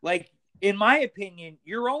 Like, in my opinion,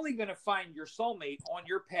 you're only going to find your soulmate on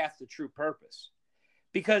your path to true purpose.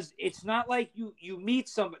 Because it's not like you meet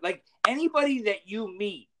somebody, like anybody that you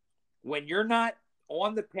meet when you're not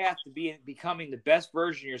on the path to becoming the best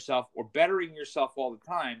version of yourself or bettering yourself all the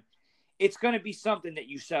time, it's going to be something that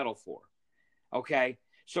you settle for. Okay?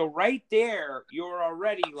 So right there, you're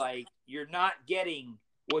already like, you're not getting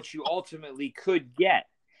what you ultimately could get.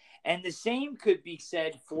 And the same could be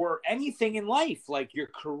said for anything in life, like your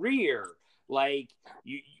career, like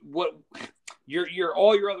your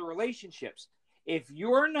all your other relationships. If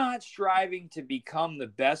you're not striving to become the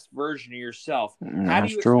best version of yourself, how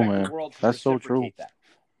do you expect the world to reciprocate that?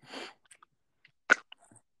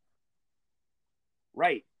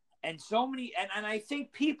 Right. And so many, and I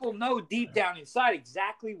think people know deep down inside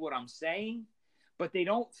exactly what I'm saying, but they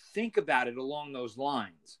don't think about it along those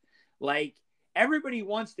lines. Like, everybody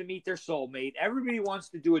wants to meet their soulmate. Everybody wants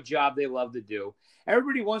to do a job they love to do.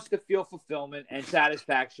 Everybody wants to feel fulfillment and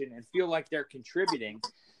satisfaction and feel like they're contributing.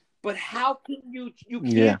 But how can you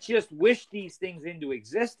can't just wish these things into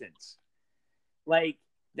existence. Like,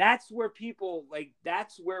 that's where people, like,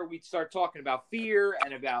 that's where we start talking about fear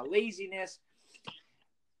and about laziness.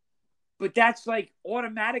 But that's like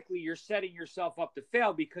automatically you're setting yourself up to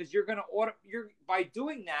fail, because you're by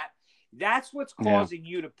doing that, that's what's causing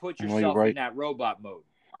you to put yourself in that robot mode.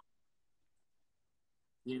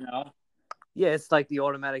 You know? Yeah, it's like the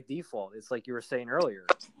automatic default. It's like you were saying earlier.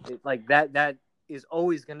 Like that is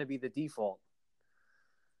always going to be the default.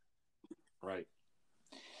 Right.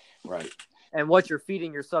 And what you're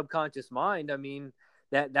feeding your subconscious mind, I mean,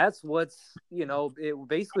 that's what's, you know,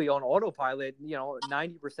 basically on autopilot, you know,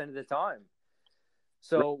 90% of the time.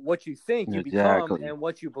 So what you think you become, and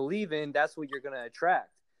what you believe in, that's what you're going to attract.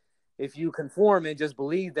 If you conform and just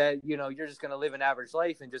believe that, you know, you're just going to live an average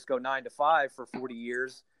life and just go 9 to 5 for 40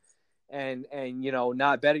 years and, you know,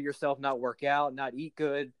 not better yourself, not work out, not eat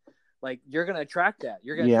good, like, you're going to attract that.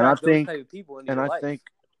 You're going to attract those type of people into your life.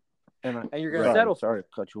 And you're going to settle. Sorry to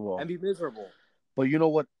cut you off. And be miserable. But you know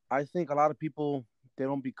what? I think a lot of people, they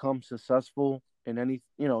don't become successful in any,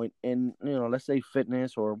 you know, in let's say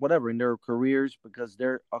fitness or whatever, in their careers, because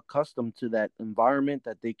they're accustomed to that environment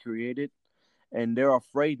that they created, and they're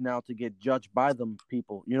afraid now to get judged by them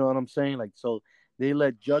people. You know what I'm saying? Like, so they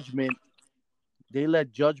let judgment they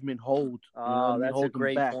let judgment hold, you know what I Oh, mean, that's a hold them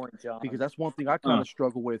great back. point, Because John. that's one thing I kind of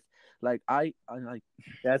struggle with. Like I like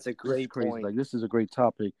That's a this is great crazy. point. Like this is a great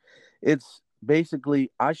topic. It's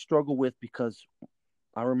basically I struggle with because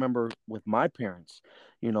I remember with my parents,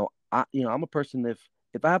 I'm a person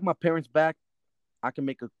if I have my parents back, I can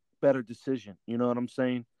make a better decision. You know what I'm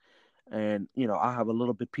saying? And I have a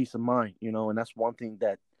little bit peace of mind. And that's one thing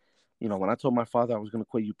that when I told my father I was going to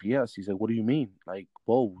quit UPS, he said, "What do you mean? Like,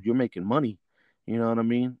 whoa, you're making money." You know what I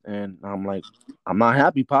mean? And I'm like, "I'm not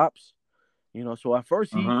happy, pops." So at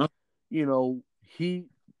first he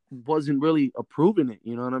wasn't really approving it.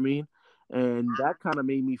 You know what I mean? And that kind of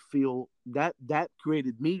made me feel that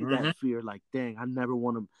created me that fear. Like, dang, I never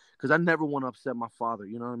want to, because I never want to upset my father.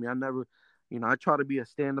 You know what I mean? I never, I try to be a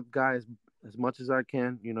stand-up guy as much as I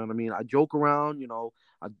can. You know what I mean? I joke around.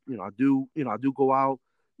 I do go out,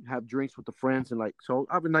 have drinks with the friends, and like, so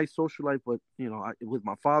I have a nice social life. But with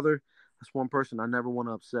my father, that's one person I never want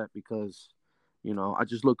to upset because I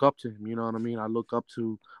just look up to him. You know what I mean? I look up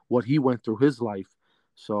to what he went through his life.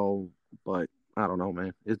 So, but I don't know,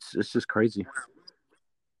 man. It's just crazy.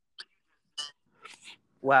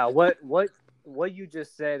 Wow, what you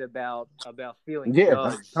just said about feeling Yeah,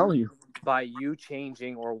 I'm judged telling you. by you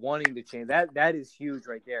changing or wanting to change, that is huge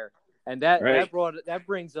right there. And that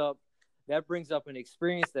brings up an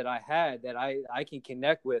experience that I had that I can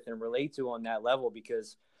connect with and relate to on that level,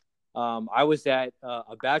 because I was at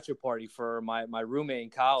a bachelor party for my roommate in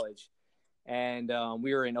college, and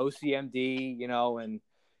we were in OCMD, and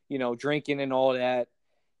drinking and all that.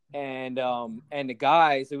 And the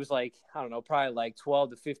guys, it was like, I don't know, probably like 12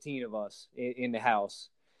 to 15 of us in the house.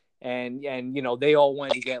 And they all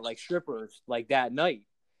went to get like strippers like that night.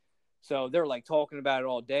 So they're like talking about it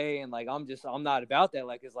all day, and like I'm not about that.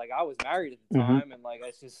 Like, it's like I was married at the Hmm. time, and like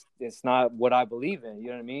it's not what I believe in. You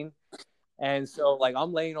know what I mean? And so like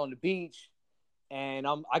I'm laying on the beach, and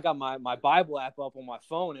I got my Bible app up on my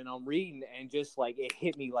phone, and I'm reading, and just like it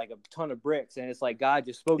hit me like a ton of bricks. And it's like God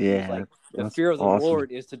just spoke to me. He's Yeah, like, the that's fear of the awesome.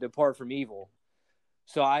 Lord is to depart from evil.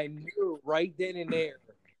 So I knew right then and there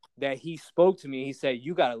that he spoke to me. He said,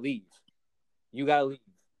 "You got to leave. You got to leave."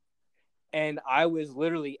 And I was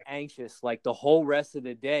literally anxious like the whole rest of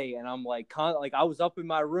the day. And I'm like, like I was up in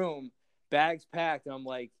my room, bags packed, and I'm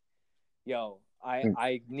like, yo,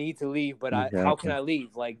 I need to leave, but how can Exactly. I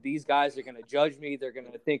leave? Like, these guys are gonna judge me. They're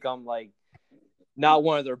gonna think I'm like not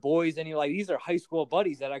one of their boys. And like, these are high school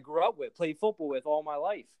buddies that I grew up with, played football with all my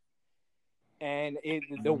life. And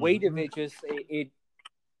the weight of it just it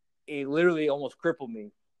literally almost crippled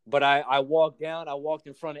me. But I walked down, I walked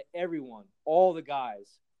in front of everyone, all the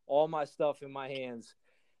guys, all my stuff in my hands.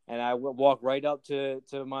 And I walked right up to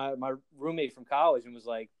my roommate from college and was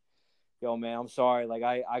like, yo, man, I'm sorry. Like,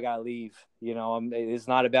 I got to leave. It's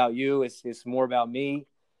not about you. It's more about me.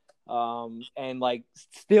 And like,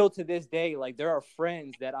 still to this day, like, there are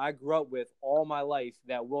friends that I grew up with all my life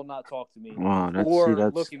that will not talk to me Wow, or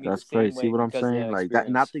that's look at me the that's crazy. same See way what I'm because of saying? that Like that,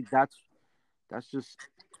 and I experience. think that's just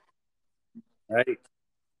Right.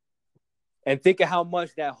 And think of how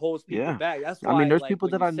much that holds people yeah. back. That's I mean, why, there's like, people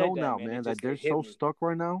when that you I know said that, now, man, it man, that just they're it hit so me. stuck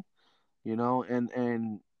right now,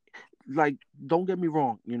 and like, don't get me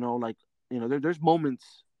wrong, like, there's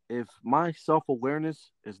moments if my self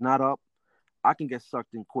awareness is not up, I can get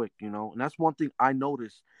sucked in quick, and that's one thing I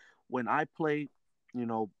noticed when I play, you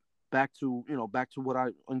know, back to what I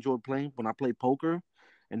enjoy playing when I play poker,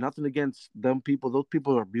 and nothing against them people. Those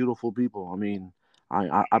people are beautiful people. I mean,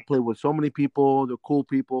 I play with so many people. They're cool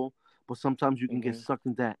people, but sometimes you can get Mm-hmm. sucked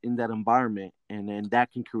in that environment, and then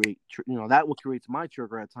that can create, that what creates my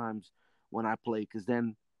trigger at times when I play, because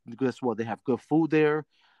then guess what? They have good food there.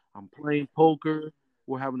 I'm playing poker.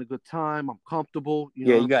 We're having a good time. I'm comfortable. You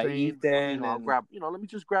know Yeah, what you I'm got saying? Ethan I'll and grab. Let me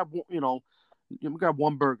just grab. Let me grab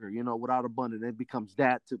one burger. Without a bun, and it becomes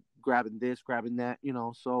that to grabbing this, grabbing that.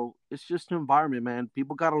 So it's just an environment, man.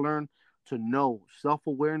 People got to learn to know self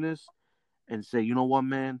awareness and say, you know what,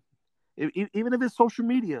 man. Even if it's social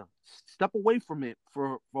media, step away from it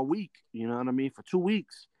for a week. You know what I mean? For 2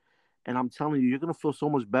 weeks, and I'm telling you, you're gonna feel so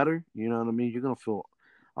much better. You know what I mean? You're gonna feel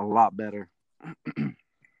a lot better.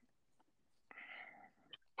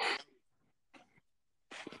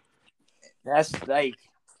 That's like,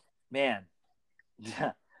 man,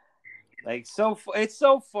 like it's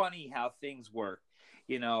so funny how things work.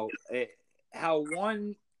 How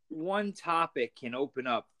one topic can open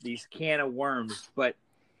up these can of worms, but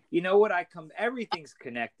you know what? Everything's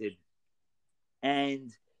connected,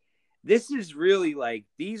 and this is really like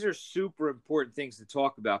these are super important things to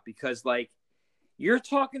talk about because like you're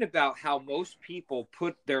talking about how most people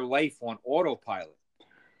put their life on autopilot,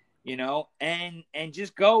 and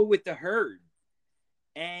just go with the herd.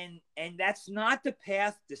 And that's not the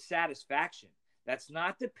path to satisfaction. That's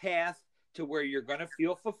not the path to where you're going to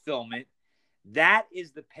feel fulfillment. That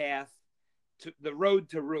is the path to the road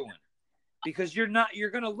to ruin. Because you're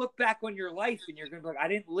going to look back on your life and you're going to be like, I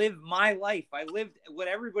didn't live my life. I lived what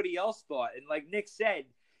everybody else thought. And like Nick said,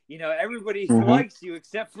 everybody likes you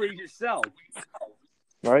except for yourself.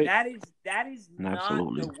 Right. That is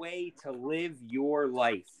Absolutely. not the way to live your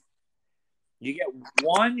life. You get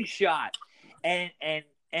one shot. And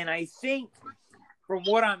I think from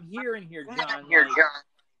what I'm hearing here, John, like,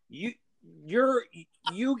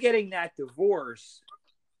 you getting that divorce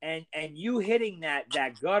and you hitting that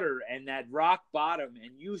gutter and that rock bottom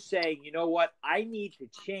and you saying, you know what, I need to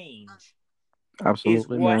change. Absolutely, is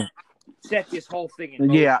what man. set this whole thing in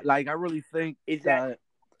motion. Yeah, like I really think that's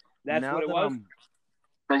now what it that was?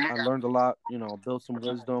 I learned a lot, built some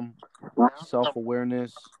wisdom,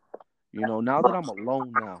 self-awareness. Now that I'm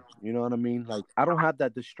alone now, you know what I mean? Like, I don't have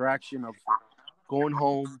that distraction of going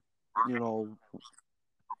home,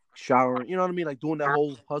 showering, you know what I mean? Like doing that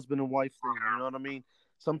whole husband and wife thing, you know what I mean?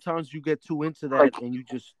 Sometimes you get too into that and you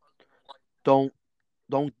just don't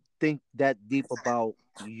think that deep about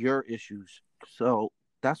your issues. So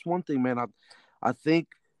that's one thing, man. I think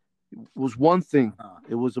it was one thing.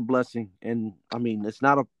 It was a blessing. And I mean, it's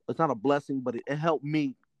not a blessing, but it helped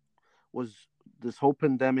me. Was this whole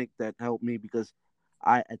pandemic that helped me, because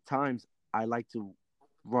at times I like to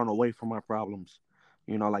run away from my problems.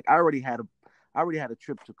 Like I already had a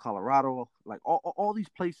trip to Colorado, like all these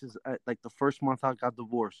places. Like the first month I got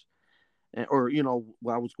divorced, or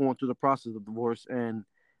when I was going through the process of divorce, and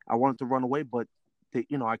I wanted to run away, but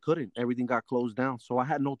I couldn't. Everything got closed down, so I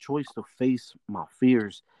had no choice to face my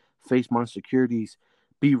fears, face my insecurities,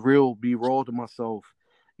 be real, be raw to myself,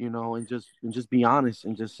 and just be honest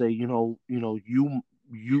and just say, you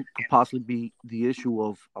could possibly be the issue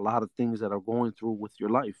of a lot of things that are going through with your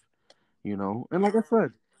life, and like I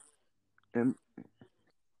said, and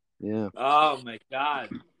yeah. Oh my God,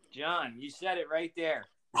 John, you said it right there.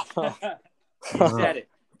 You said it.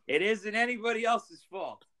 It isn't anybody else's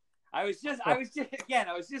fault. I was just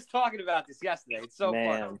talking about this yesterday. It's so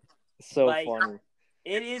funny. So funny.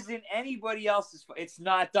 It isn't anybody else's fault. It's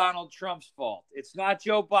not Donald Trump's fault. It's not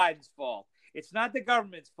Joe Biden's fault. It's not the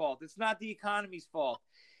government's fault. It's not the economy's fault.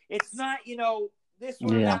 It's not, this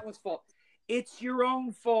one or that one's fault. It's your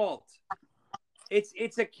own fault.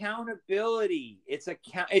 It's accountability. It's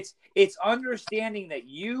understanding that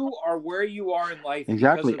you are where you are in life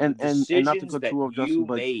exactly, because of the decisions and not to cut that you off, Justin, you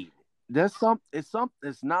but made.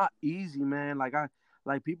 It's not easy, man.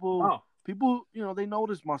 Like people, they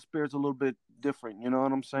notice my spirit's a little bit different. You know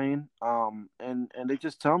what I'm saying? And they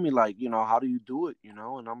just tell me, like, how do you do it?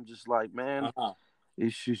 And I'm just like, man,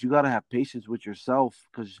 it's just, you gotta have patience with yourself,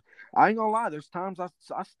 because I ain't gonna lie, there's times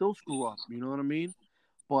I still screw up. You know what I mean?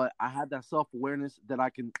 But I had that self-awareness that I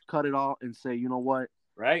can cut it all and say, you know what?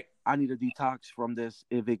 Right. I need a detox from this.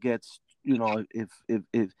 If it gets, if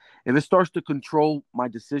it starts to control my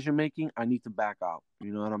decision making, I need to back out.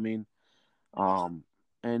 You know what I mean?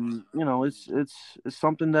 And it's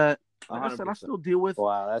something that, like 100%. I said, I still deal with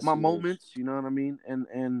my huge moments. You know what I mean?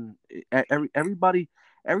 And everybody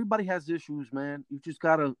has issues, man. You just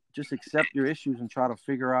gotta accept your issues and try to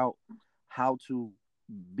figure out how to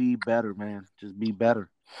be better, man. Just be better.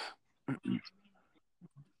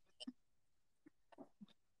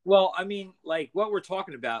 Well, I mean, like what we're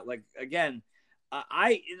talking about, like, again,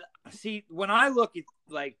 I see when I look at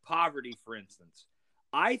like poverty, for instance,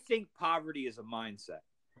 I think poverty is a mindset.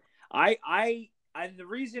 And the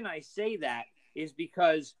reason I say that is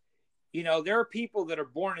because, there are people that are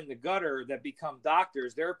born in the gutter that become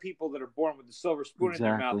doctors. There are people that are born with a silver spoon in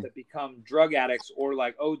their mouth that become drug addicts or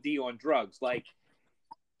like OD on drugs. Like,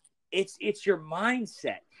 it's your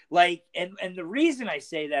mindset. Like, and the reason I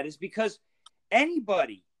say that is because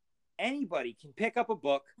anybody can pick up a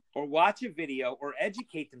book or watch a video or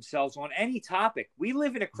educate themselves on any topic. We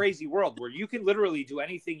live in a crazy world where you can literally do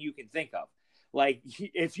anything you can think of. Like,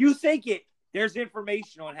 if you think it, there's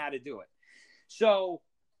information on how to do it. So,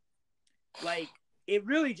 like, it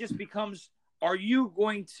really just becomes, are you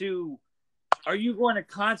going to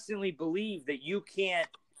constantly believe that you can't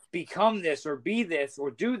become this or be this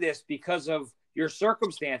or do this because of your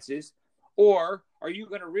circumstances? Or are you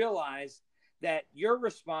going to realize that you're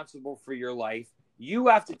responsible for your life? You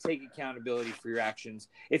have to take accountability for your actions.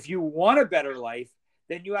 If you want a better life,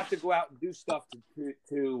 then you have to go out and do stuff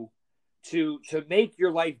to make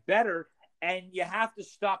your life better. And you have to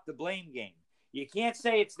stop the blame game. You can't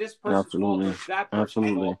say it's this person's fault or it's that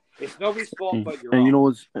person's fault. It's nobody's fault but your own. And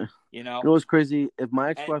you know what's crazy? If my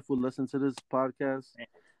ex-wife would listen to this podcast,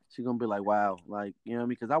 she's gonna be like, wow, like, you know what I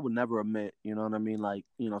mean? Because I would never admit, you know what I mean? Like,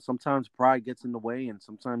 sometimes pride gets in the way, and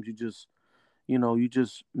sometimes you just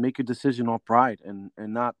make a decision on pride and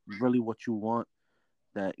not really what you want.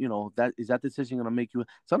 That decision gonna make you.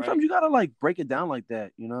 Sometimes Right. you gotta like break it down like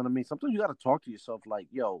that. You know what I mean? Sometimes you gotta talk to yourself like,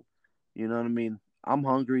 yo, you know what I mean? I'm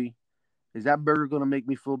hungry. Is that burger gonna make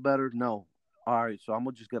me feel better? No. All right, so I'm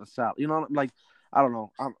gonna just get a salad. Like, I don't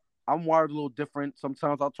know. I'm wired a little different.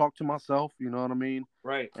 Sometimes I'll talk to myself. You know what I mean?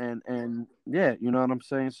 Right. And yeah, you know what I'm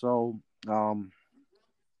saying. So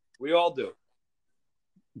We all do.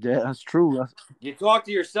 yeah, that's true. You talk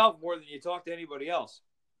to yourself more than you talk to anybody else.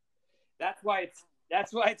 That's why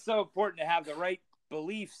it's so important to have the right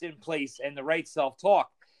beliefs in place and the right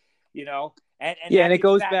self-talk. And Yeah, and that it gets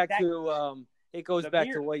goes back back to the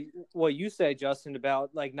mirror. what you said, Justin,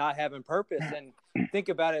 about like not having purpose. And think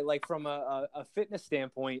about it like from a fitness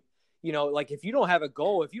standpoint. Like if you don't have a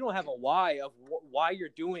goal, if you don't have a why of why you're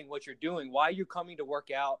doing what you're doing, why you're coming to work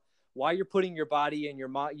out, why you're putting your body and your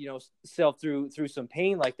self through some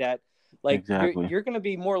pain like that, like Exactly. you're going to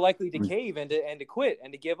be more likely to cave and to quit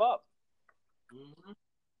and to give up. Mm-hmm.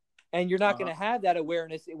 And you're not going to have that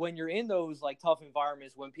awareness when you're in those like tough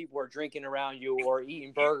environments when people are drinking around you or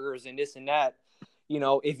eating burgers and this and that.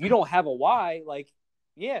 If you don't have a why, like,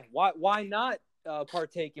 yeah, why not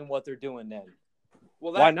partake in what they're doing then?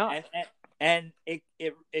 Well, why not? And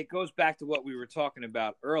it goes back to what we were talking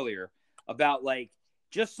about earlier about like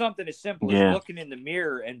just something as simple as looking in the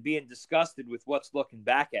mirror and being disgusted with what's looking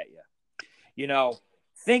back at you.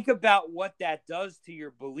 Think about what that does to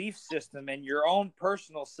your belief system and your own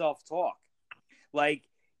personal self-talk. Like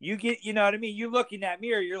you know what I mean? You look in that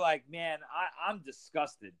mirror, you're like, man, I'm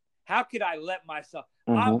disgusted. How could I let myself?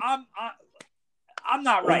 Mm-hmm. I'm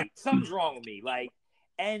not right. Something's wrong with me. Like,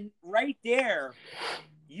 and right there,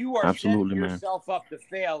 you are setting yourself up to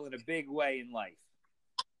fail in a big way in life.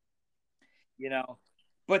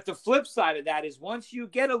 But the flip side of that is once you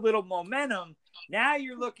get a little momentum, now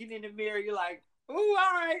you're looking in the mirror, you're like, ooh,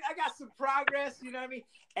 all right, I got some progress, you know what I mean?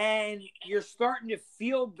 And you're starting to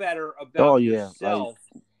feel better about yourself.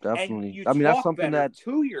 Like, definitely. And you that's something better that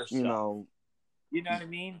to yourself. You know what I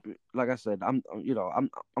mean? Like I said,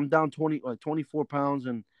 I'm down 24 pounds,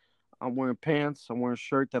 and I'm wearing pants. I'm wearing a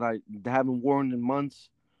shirt that I haven't worn in months.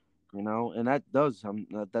 And that does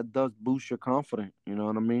boost your confidence. You know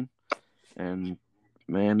what I mean? And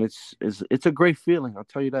man, it's a great feeling. I'll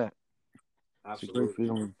tell you that. Absolutely. It's a great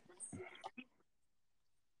feeling.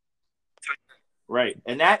 Right.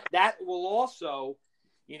 And that will also,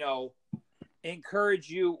 encourage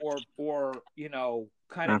you or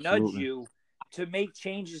kind of nudge you to make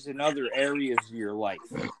changes in other areas of your life.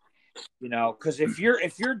 Because if you're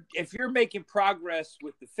making progress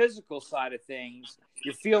with the physical side of things,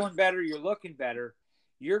 you're feeling better, you're looking better,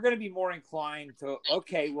 you're going to be more inclined to,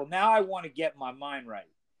 okay, well, now I want to get my mind right.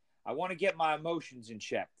 I want to get my emotions in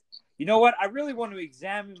check. You know what? I really want to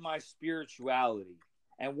examine my spirituality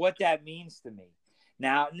and what that means to me.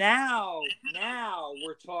 Now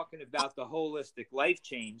we're talking about the holistic life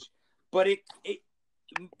change, but you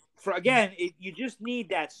just need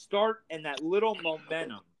that start and that little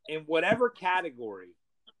momentum in whatever category.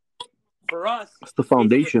 For us, it's the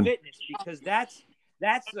foundation. It's the fitness, because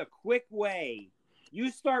that's a quick way. You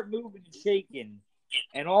start moving and shaking,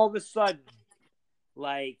 and all of a sudden,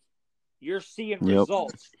 like, you're seeing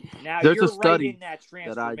results. Now there's you're a study right in that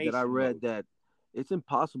transformation that I read mode. that it's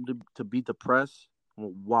impossible to be depressed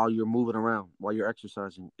while you're moving around, while you're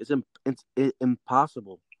exercising. It's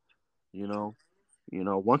impossible.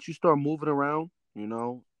 Once you start moving around,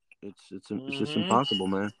 it's just impossible,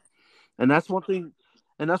 man. And that's one thing.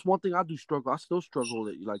 And that's one thing I do struggle. I still struggle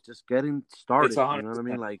with it, like just getting started. It's 100%. You know what I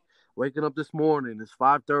mean? Like waking up this morning, it's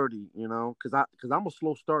 5:30. Because I'm a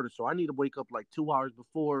slow starter, so I need to wake up like 2 hours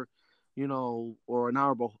before, or an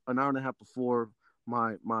hour and a half before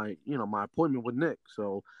my my appointment with Nick.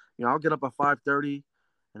 So I'll get up at 5:30,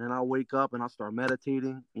 and then I'll wake up and I'll start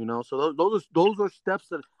meditating. So those are steps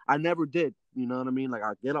that I never did. You know what I mean? Like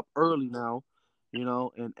I get up early now,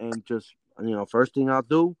 and just first thing I'll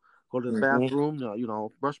do. Go to the bathroom,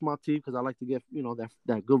 brush my teeth because I like to get,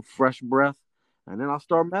 that good fresh breath. And then I'll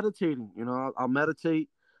start meditating. I'll meditate.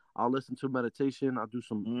 I'll listen to meditation. I'll do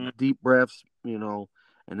some deep breaths, and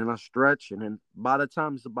then I stretch. And then by the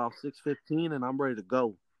time it's about 6:15 and I'm ready to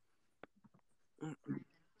go.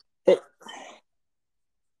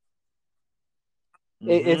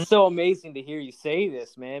 It's so amazing to hear you say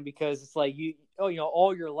this, man, because it's like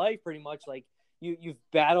all your life pretty much like you've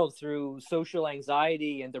battled through social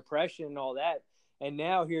anxiety and depression and all that, and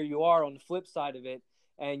now here you are on the flip side of it,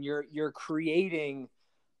 and you're creating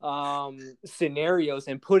scenarios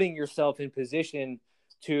and putting yourself in position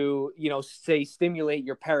to, say, stimulate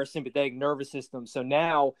your parasympathetic nervous system. So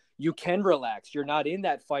now you can relax. You're not in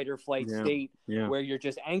that fight or flight state where you're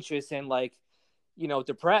just anxious and like,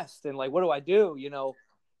 depressed and like, what do I do? You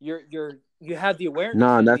have the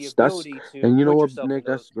awareness and the ability to and you know put what, yourself Nick,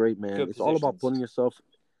 in those that's great, man. good It's all about positions.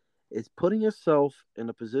 putting yourself in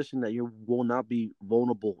a position that you will not be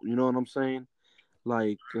vulnerable. You know what I'm saying?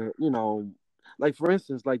 Like, like for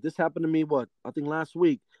instance, like this happened to me, I think last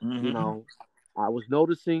week, I was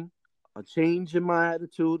noticing a change in my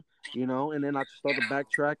attitude, and then I just started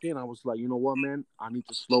backtracking. I was like, you know what, man, I need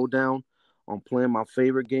to slow down. I'm playing my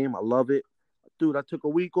favorite game. I love it. Dude, I took a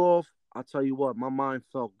week off. I'll tell you what, my mind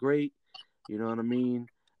felt great. You know what I mean?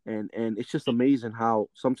 And it's just amazing how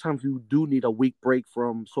sometimes you do need a week break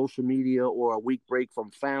from social media or a week break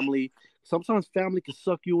from family. Sometimes family can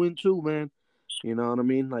suck you in too, man. You know what I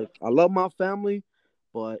mean? Like I love my family,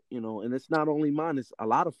 but and it's not only mine, it's a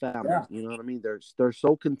lot of family. You know what I mean? They're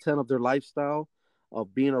so content of their lifestyle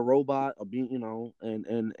of being a robot, of being,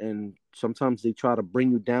 and sometimes they try to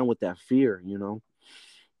bring you down with that fear.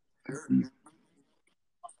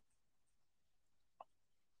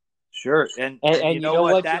 Sure. And And you you know know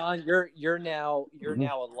what? what, That John? You're now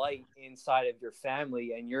a light inside of your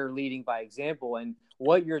family, and you're leading by example. And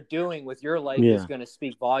what you're doing with your life is Yeah. going to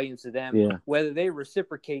speak volumes to them. Yeah. Whether they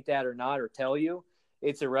reciprocate that or not, or tell you,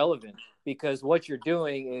 it's irrelevant, because what you're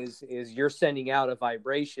doing is you're sending out a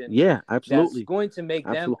vibration Yeah, that's absolutely. going to make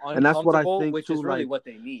them Absolutely. And that's what I uncomfortable, think which too. is really Like, what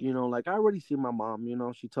they need. like I already see my mom,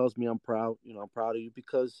 she tells me I'm proud, I'm proud of you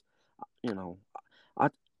because, you know, I,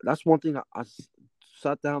 that's one thing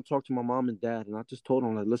sat down, talked to my mom and dad, and I just told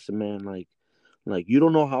them, like, listen, man, like you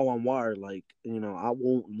don't know how I'm wired. Like, I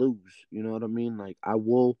won't lose. You know what I mean? Like, I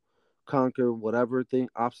will conquer whatever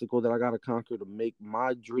obstacle that I got to conquer to make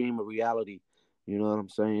my dream a reality. You know what I'm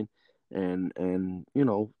saying? And and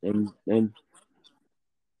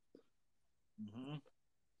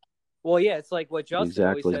Well, yeah, it's like what Justin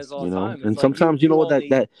always exactly, says all the time. It's and like sometimes what that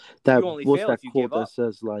you only what's fail that if you quote give that up.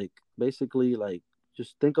 says, like, basically, like,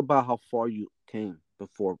 just think about how far you came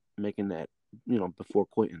before making that, before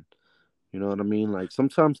quitting. You know what I mean? Like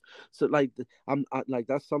sometimes, so like like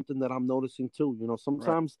that's something that I'm noticing too. right.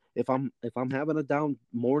 Sometimes if I'm having a down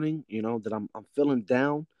morning, that I'm feeling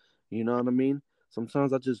down. You know what I mean?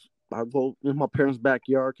 Sometimes I go in my parents'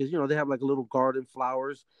 backyard because they have like a little garden,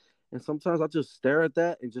 flowers, and sometimes I just stare at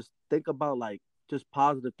that and just think about, like, just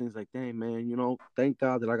positive things, like, dang, man, thank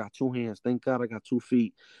God that I got two hands, thank God I got 2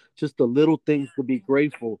 feet, just the little things to be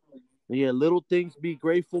grateful. Yeah, little things, be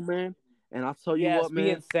grateful, man. And I'll tell you Yes, what, being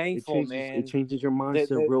man, it thankful, changes man. your The mindset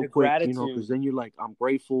the, real the quick, because gratitude. then you're like, I'm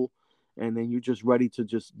grateful, and then you're just ready to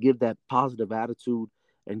just give that positive attitude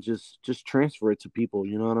and just transfer it to people.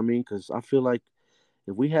 You know what I mean? Because I feel like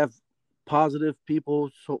if we have positive people,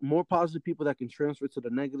 so more positive people that can transfer to the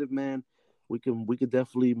negative, man, we could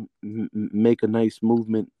definitely make a nice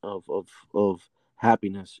movement of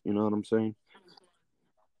happiness. You know what I'm saying?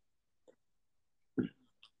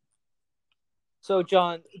 So,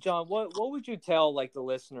 John, what would you tell, like, the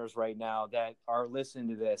listeners right now that are listening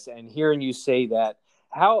to this and hearing you say that?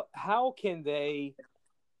 How can they,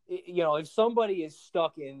 if somebody is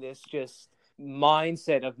stuck in this just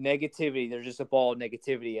mindset of negativity, they're just a ball of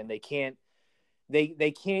negativity, and they can't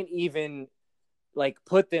even, like,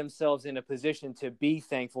 put themselves in a position to be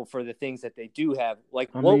thankful for the things that they do have. Like,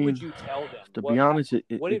 I what would mean, you tell them? to be honest,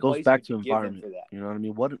 What it goes advice back would to you give them environment. for that? You know what I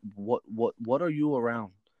mean? What are you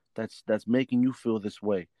around that's making you feel this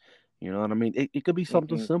way? You know what I mean? It could be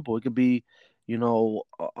something Hmm. simple. It could be,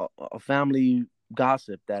 a family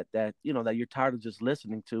gossip that you're tired of just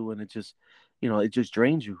listening to, and it just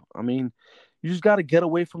drains you. I mean, you just got to get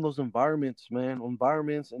away from those environments, man.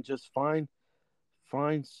 Environments, and just find.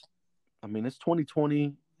 I mean, it's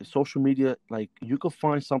 2020. It's social media. Like, you could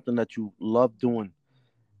find something that you love doing,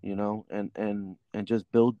 and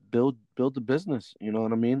just build the business. You know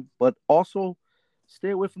what I mean? But also,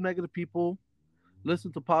 stay away from negative people.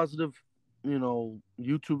 Listen to positive,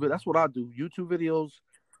 YouTube. That's what I do. YouTube videos.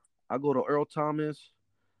 I go to Earl Thomas,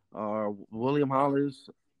 William Hollis.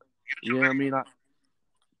 Yeah, I mean,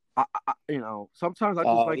 sometimes I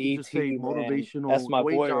just Oh, like to just say ET, man, that's motivational my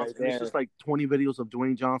Dwayne boy right Johnson. It's just there. like 20 videos of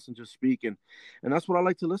Dwayne Johnson just speaking, and that's what I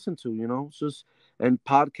like to listen to. It's just, and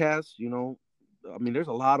podcasts. I mean, there's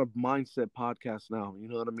a lot of mindset podcasts now. You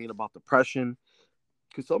know what I mean, about depression,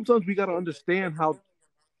 because sometimes we got to understand how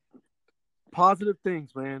positive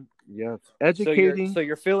things, man. Yes, educating, So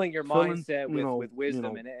you're filling your filling, mindset with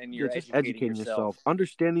wisdom, and yeah, you're just educating educating yourself.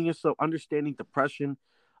 yourself, understanding depression,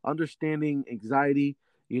 understanding anxiety.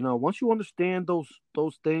 Once you understand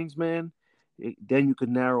those things, man, then you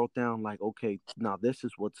can narrow it down. Like, okay, now this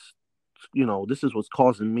is what's this is what's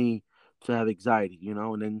causing me to have anxiety,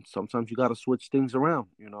 and then sometimes you got to switch things around,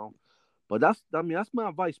 but that's my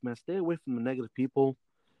advice, man. Stay away from the negative people,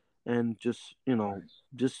 and just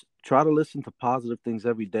try to listen to positive things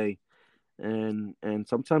every day. And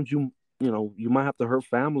sometimes you might have to hurt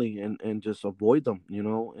family and just avoid them,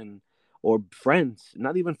 and or friends,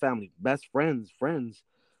 not even family, best friends.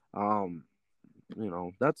 um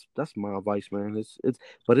that's my advice, man. It's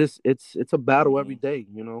a battle every day,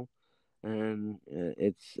 and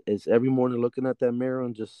it's every morning looking at that mirror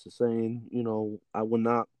and just saying, I will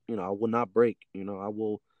not break, I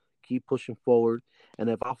will keep pushing forward, and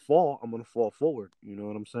if I fall, I'm gonna fall forward, you know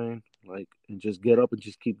what I'm saying, like, and just get up and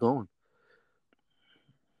just keep going.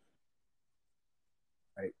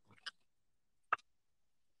 Right.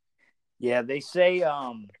 Yeah, they say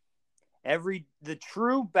the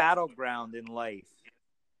true battleground in life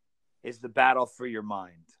is the battle for your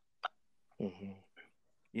mind. Hmm.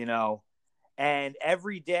 You know, and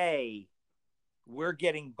every day we're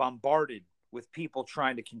getting bombarded with people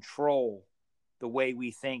trying to control the way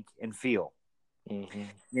we think and feel. Hmm.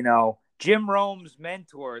 Jim Rome's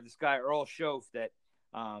mentor, this guy Earl Schoaf, that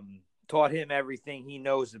taught him everything he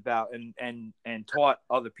knows about and taught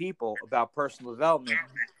other people about personal development,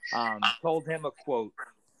 told him a quote,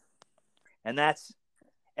 and that's,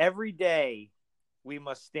 every day we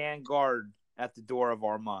must stand guard at the door of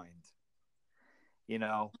our mind. you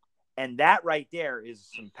know and that right there is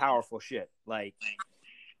some powerful shit. Like,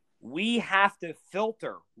 we have to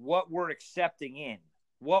filter what we're accepting in,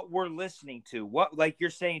 what we're listening to, what, like you're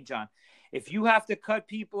saying, John, if you have to cut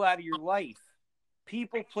people out of your life,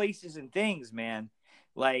 people, places, and things, man,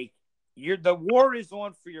 like, the war is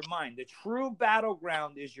on for your mind. The true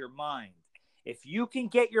battleground is your mind. If you can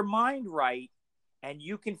get your mind right, and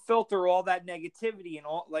you can filter all that negativity and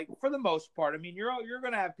all, like, for the most part, I mean, you're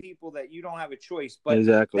going to have people that you don't have a choice, but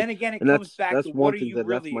Exactly. then again, it And comes that's back that's to one what are thing you that's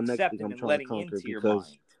really my next thing accepting I'm and trying to letting conquer, into your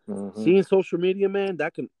because mind. seeing social media, man,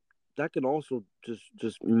 that can also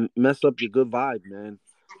just mess up your good vibe, man.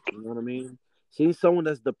 You know what I mean? Seeing someone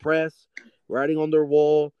that's depressed, writing on their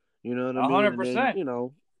wall, you know what I mean, and then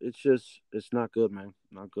 100%. it's not good, man.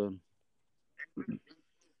 Not good.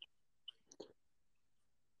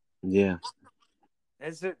 Yeah,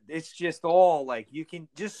 It's just all, like, you can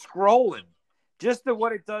just scrolling, just to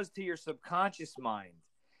what it does to your subconscious mind,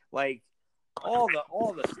 like, all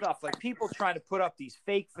the stuff, like, people trying to put up these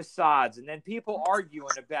fake facades, and then people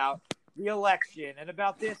arguing about the election and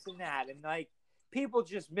about this and that, and, like, people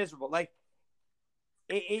just miserable, like,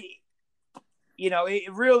 it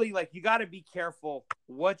it really, like, you got to be careful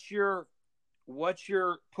what you're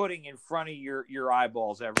putting in front of your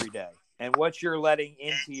eyeballs every day, and what you're letting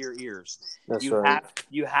into your ears. that's You right.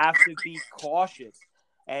 have to be cautious,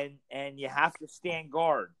 and you have to stand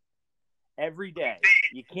guard every day.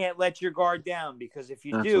 You can't let your guard down, because if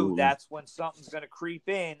you do, Absolutely. that's when something's going to creep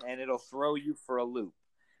in and it'll throw you for a loop.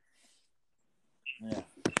 Yeah.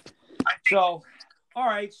 So, all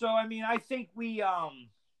right. So, I mean, I think we've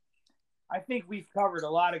covered a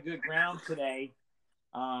lot of good ground today.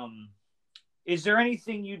 Um, Is there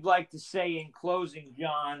anything you'd like to say in closing,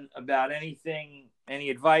 John, about anything, any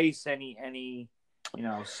advice, any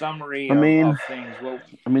summary I mean, of things? Well,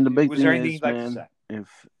 the big was there thing anything is, you'd like to man, say?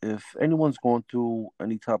 if anyone's going through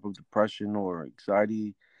any type of depression or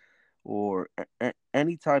anxiety or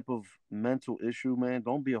any type of mental issue, man,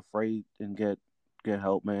 don't be afraid and get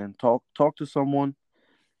help, man. Talk to someone.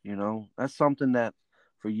 That's something that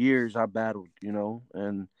for years I battled.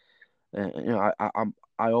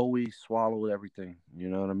 I always swallowed everything. You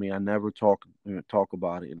know what I mean? I never talk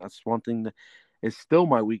about it, and that's one thing that is still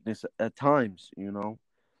my weakness at times.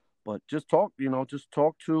 But just talk. Just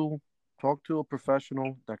talk to a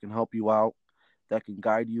professional that can help you out, that can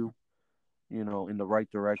guide you, in the right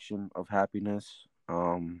direction of happiness.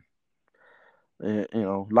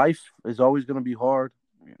 Life is always going to be hard.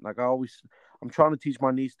 Like I'm trying to teach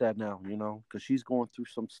my niece that now, because she's going through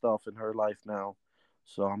some stuff in her life now.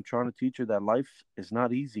 So I'm trying to teach her that life is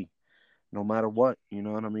not easy, no matter what. You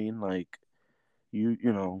know what I mean? Like you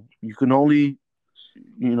can only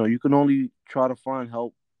try to find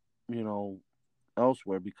help, you know,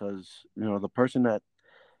 elsewhere, because the person that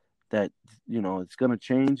it's gonna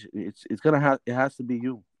change. It has to be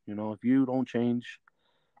you. If you don't change,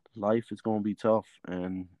 life is gonna be tough,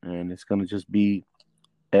 and it's gonna just be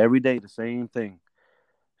every day the same thing.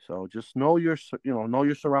 So just know your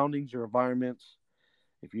surroundings, your environments.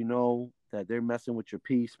 If you know that they're messing with your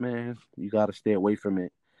peace, man, you got to stay away from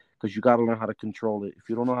it, because you got to learn how to control it. If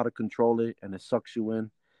you don't know how to control it and it sucks you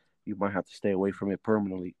in, you might have to stay away from it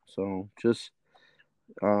permanently. So just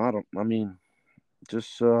I don't I mean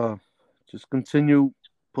just continue.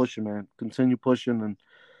 pushing, man. Continue pushing, and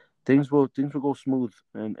things will go smooth,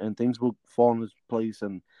 and things will fall into place.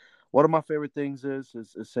 And one of my favorite things is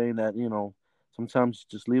saying that, sometimes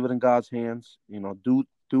just leave it in God's hands. Do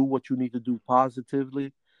what you need to do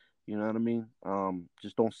positively. You know what I mean?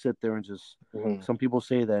 Just don't sit there and just. Mhm. Some people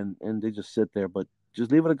say that, and they just sit there, but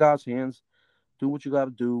just leave it in God's hands. Do what you got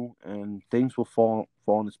to do, and things will fall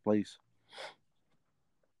in its place.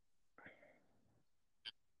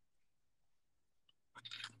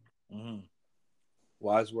 Mm-hmm.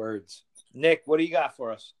 Wise words. Nick, what do you got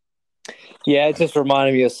for us? Yeah, it just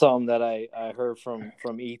reminded me of something that I heard from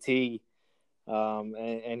ET,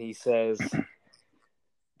 and he says,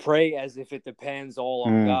 "Pray as if it depends all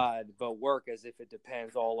on Mm. God, but work as if it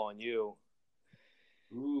depends all on you."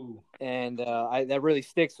 Ooh. And that really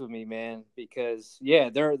sticks with me, man, because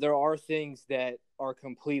there are things that are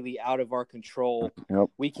completely out of our control. Yep.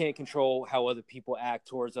 We can't control how other people act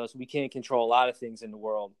towards us. We can't control a lot of things in the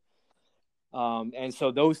world. And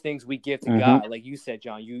so those things we give to Mm-hmm. God, like you said,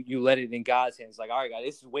 John, you let it in God's hands. Like, all right, God,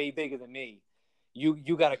 this is way bigger than me.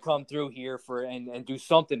 You got to come through here and do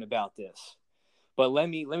something about this. But let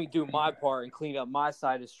me do my part and clean up my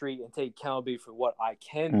side of the street and take accountability for what I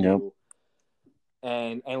can Yep. do,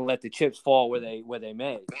 and let the chips fall where they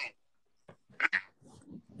may.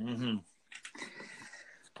 Mm-hmm.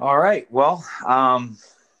 All right. Well,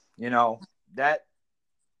 that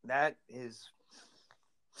is.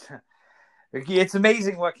 It's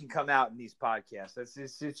amazing what can come out in these podcasts.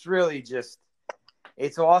 It's really just,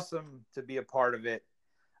 it's awesome to be a part of it.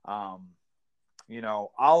 I'll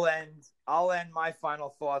end my final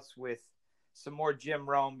thoughts with some more Jim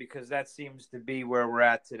Rome, because that seems to be where we're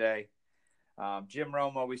at today. Jim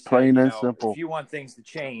Rome always said, Plain and simple. if you want things to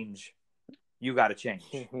change, you got to change.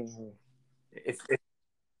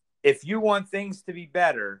 If you want things to be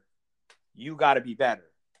better, you got to be better.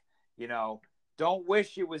 Don't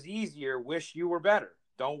wish it was easier. Wish you were better.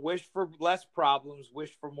 Don't wish for less problems.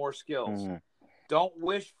 Wish for more skills. Mm-hmm. Don't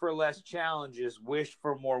wish for less challenges. Wish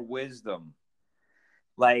for more wisdom.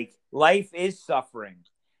 Like, life is suffering,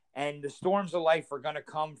 and the storms of life are going to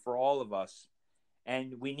come for all of us.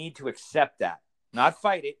 And we need to accept that, not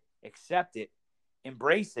fight it, accept it,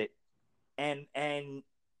 embrace it, and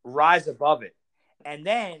rise above it. And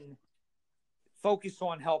then focus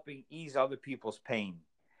on helping ease other people's pain,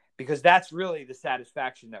 because that's really the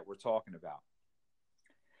satisfaction that we're talking about.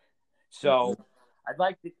 So I'd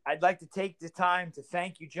like to take the time to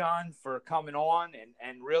thank you, John, for coming on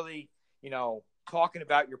and really, talking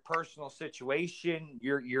about your personal situation,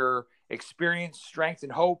 your experience, strength,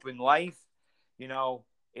 and hope in life.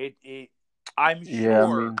 I'm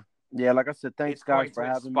sure. Yeah, like I said, thanks guys for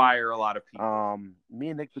having me. Inspire a lot of people. Me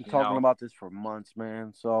and Nick been talking about this for months,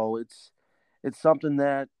 man. So it's something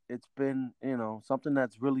that it's been, something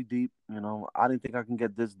that's really deep. I didn't think I can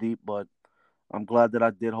get this deep, but I'm glad that I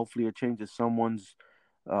did. Hopefully, it changes someone's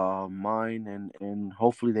mind, and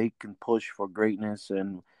hopefully they can push for greatness.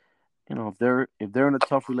 And if they're in a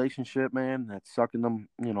tough relationship, man, that's sucking them,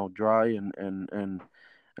 dry, and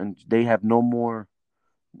they have no more,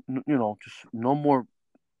 just no more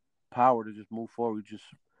power to just move forward. Just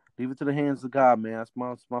leave it to the hands of God, man. That's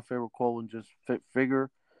my favorite quote. And just figure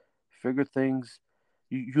things.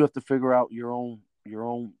 You have to figure out your own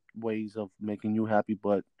ways of making you happy.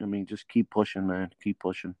 But just keep pushing, man. Keep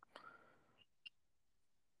pushing.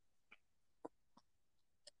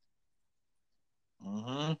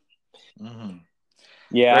 Mm-hmm. Mm-hmm.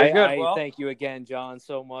 Yeah, Very good. I Well, thank you again, John,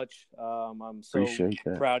 so much. I'm so Appreciate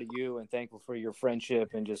that. proud of you and thankful for your friendship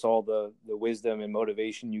and just all the wisdom and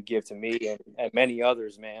motivation you give to me and many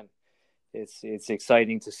others, man. It's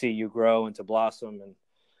exciting to see you grow and to blossom.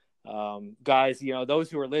 And guys,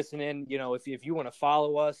 those who are listening, if you want to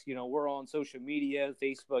follow us, we're on social media,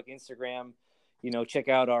 Facebook, Instagram. Check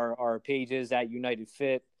out our pages at United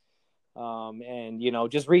Fit. And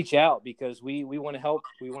just reach out, because we want to help.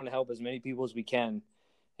 We want to help as many people as we can.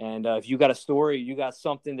 And if you got a story, you got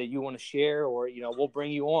something that you want to share, or we'll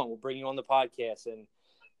bring you on. We'll bring you on the podcast, and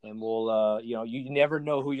we'll you never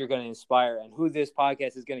know who you're going to inspire and who this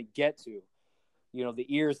podcast is going to get to. The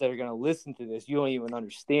ears that are going to listen to this, you don't even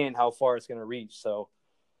understand how far it's going to reach. So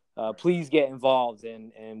please get involved,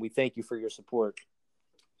 and we thank you for your support.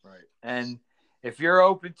 Right. And if you're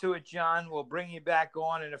open to it, John, we'll bring you back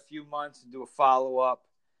on in a few months and do a follow-up.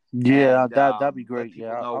 Yeah, and, that'd be great. Let people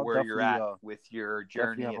Yeah, know I'll where you're definitely at with your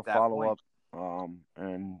journey have at a that follow-up. point.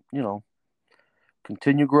 And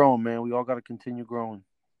continue growing, man. We all got to continue growing.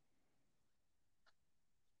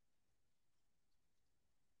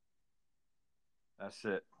 That's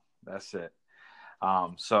it.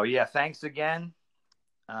 So yeah, thanks again.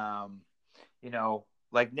 Like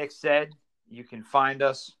Nick said, you can find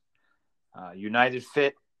us United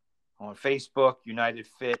Fit on Facebook, United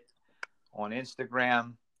Fit on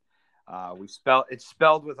Instagram. It's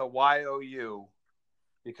spelled with a Y-O-U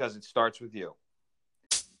because it starts with you.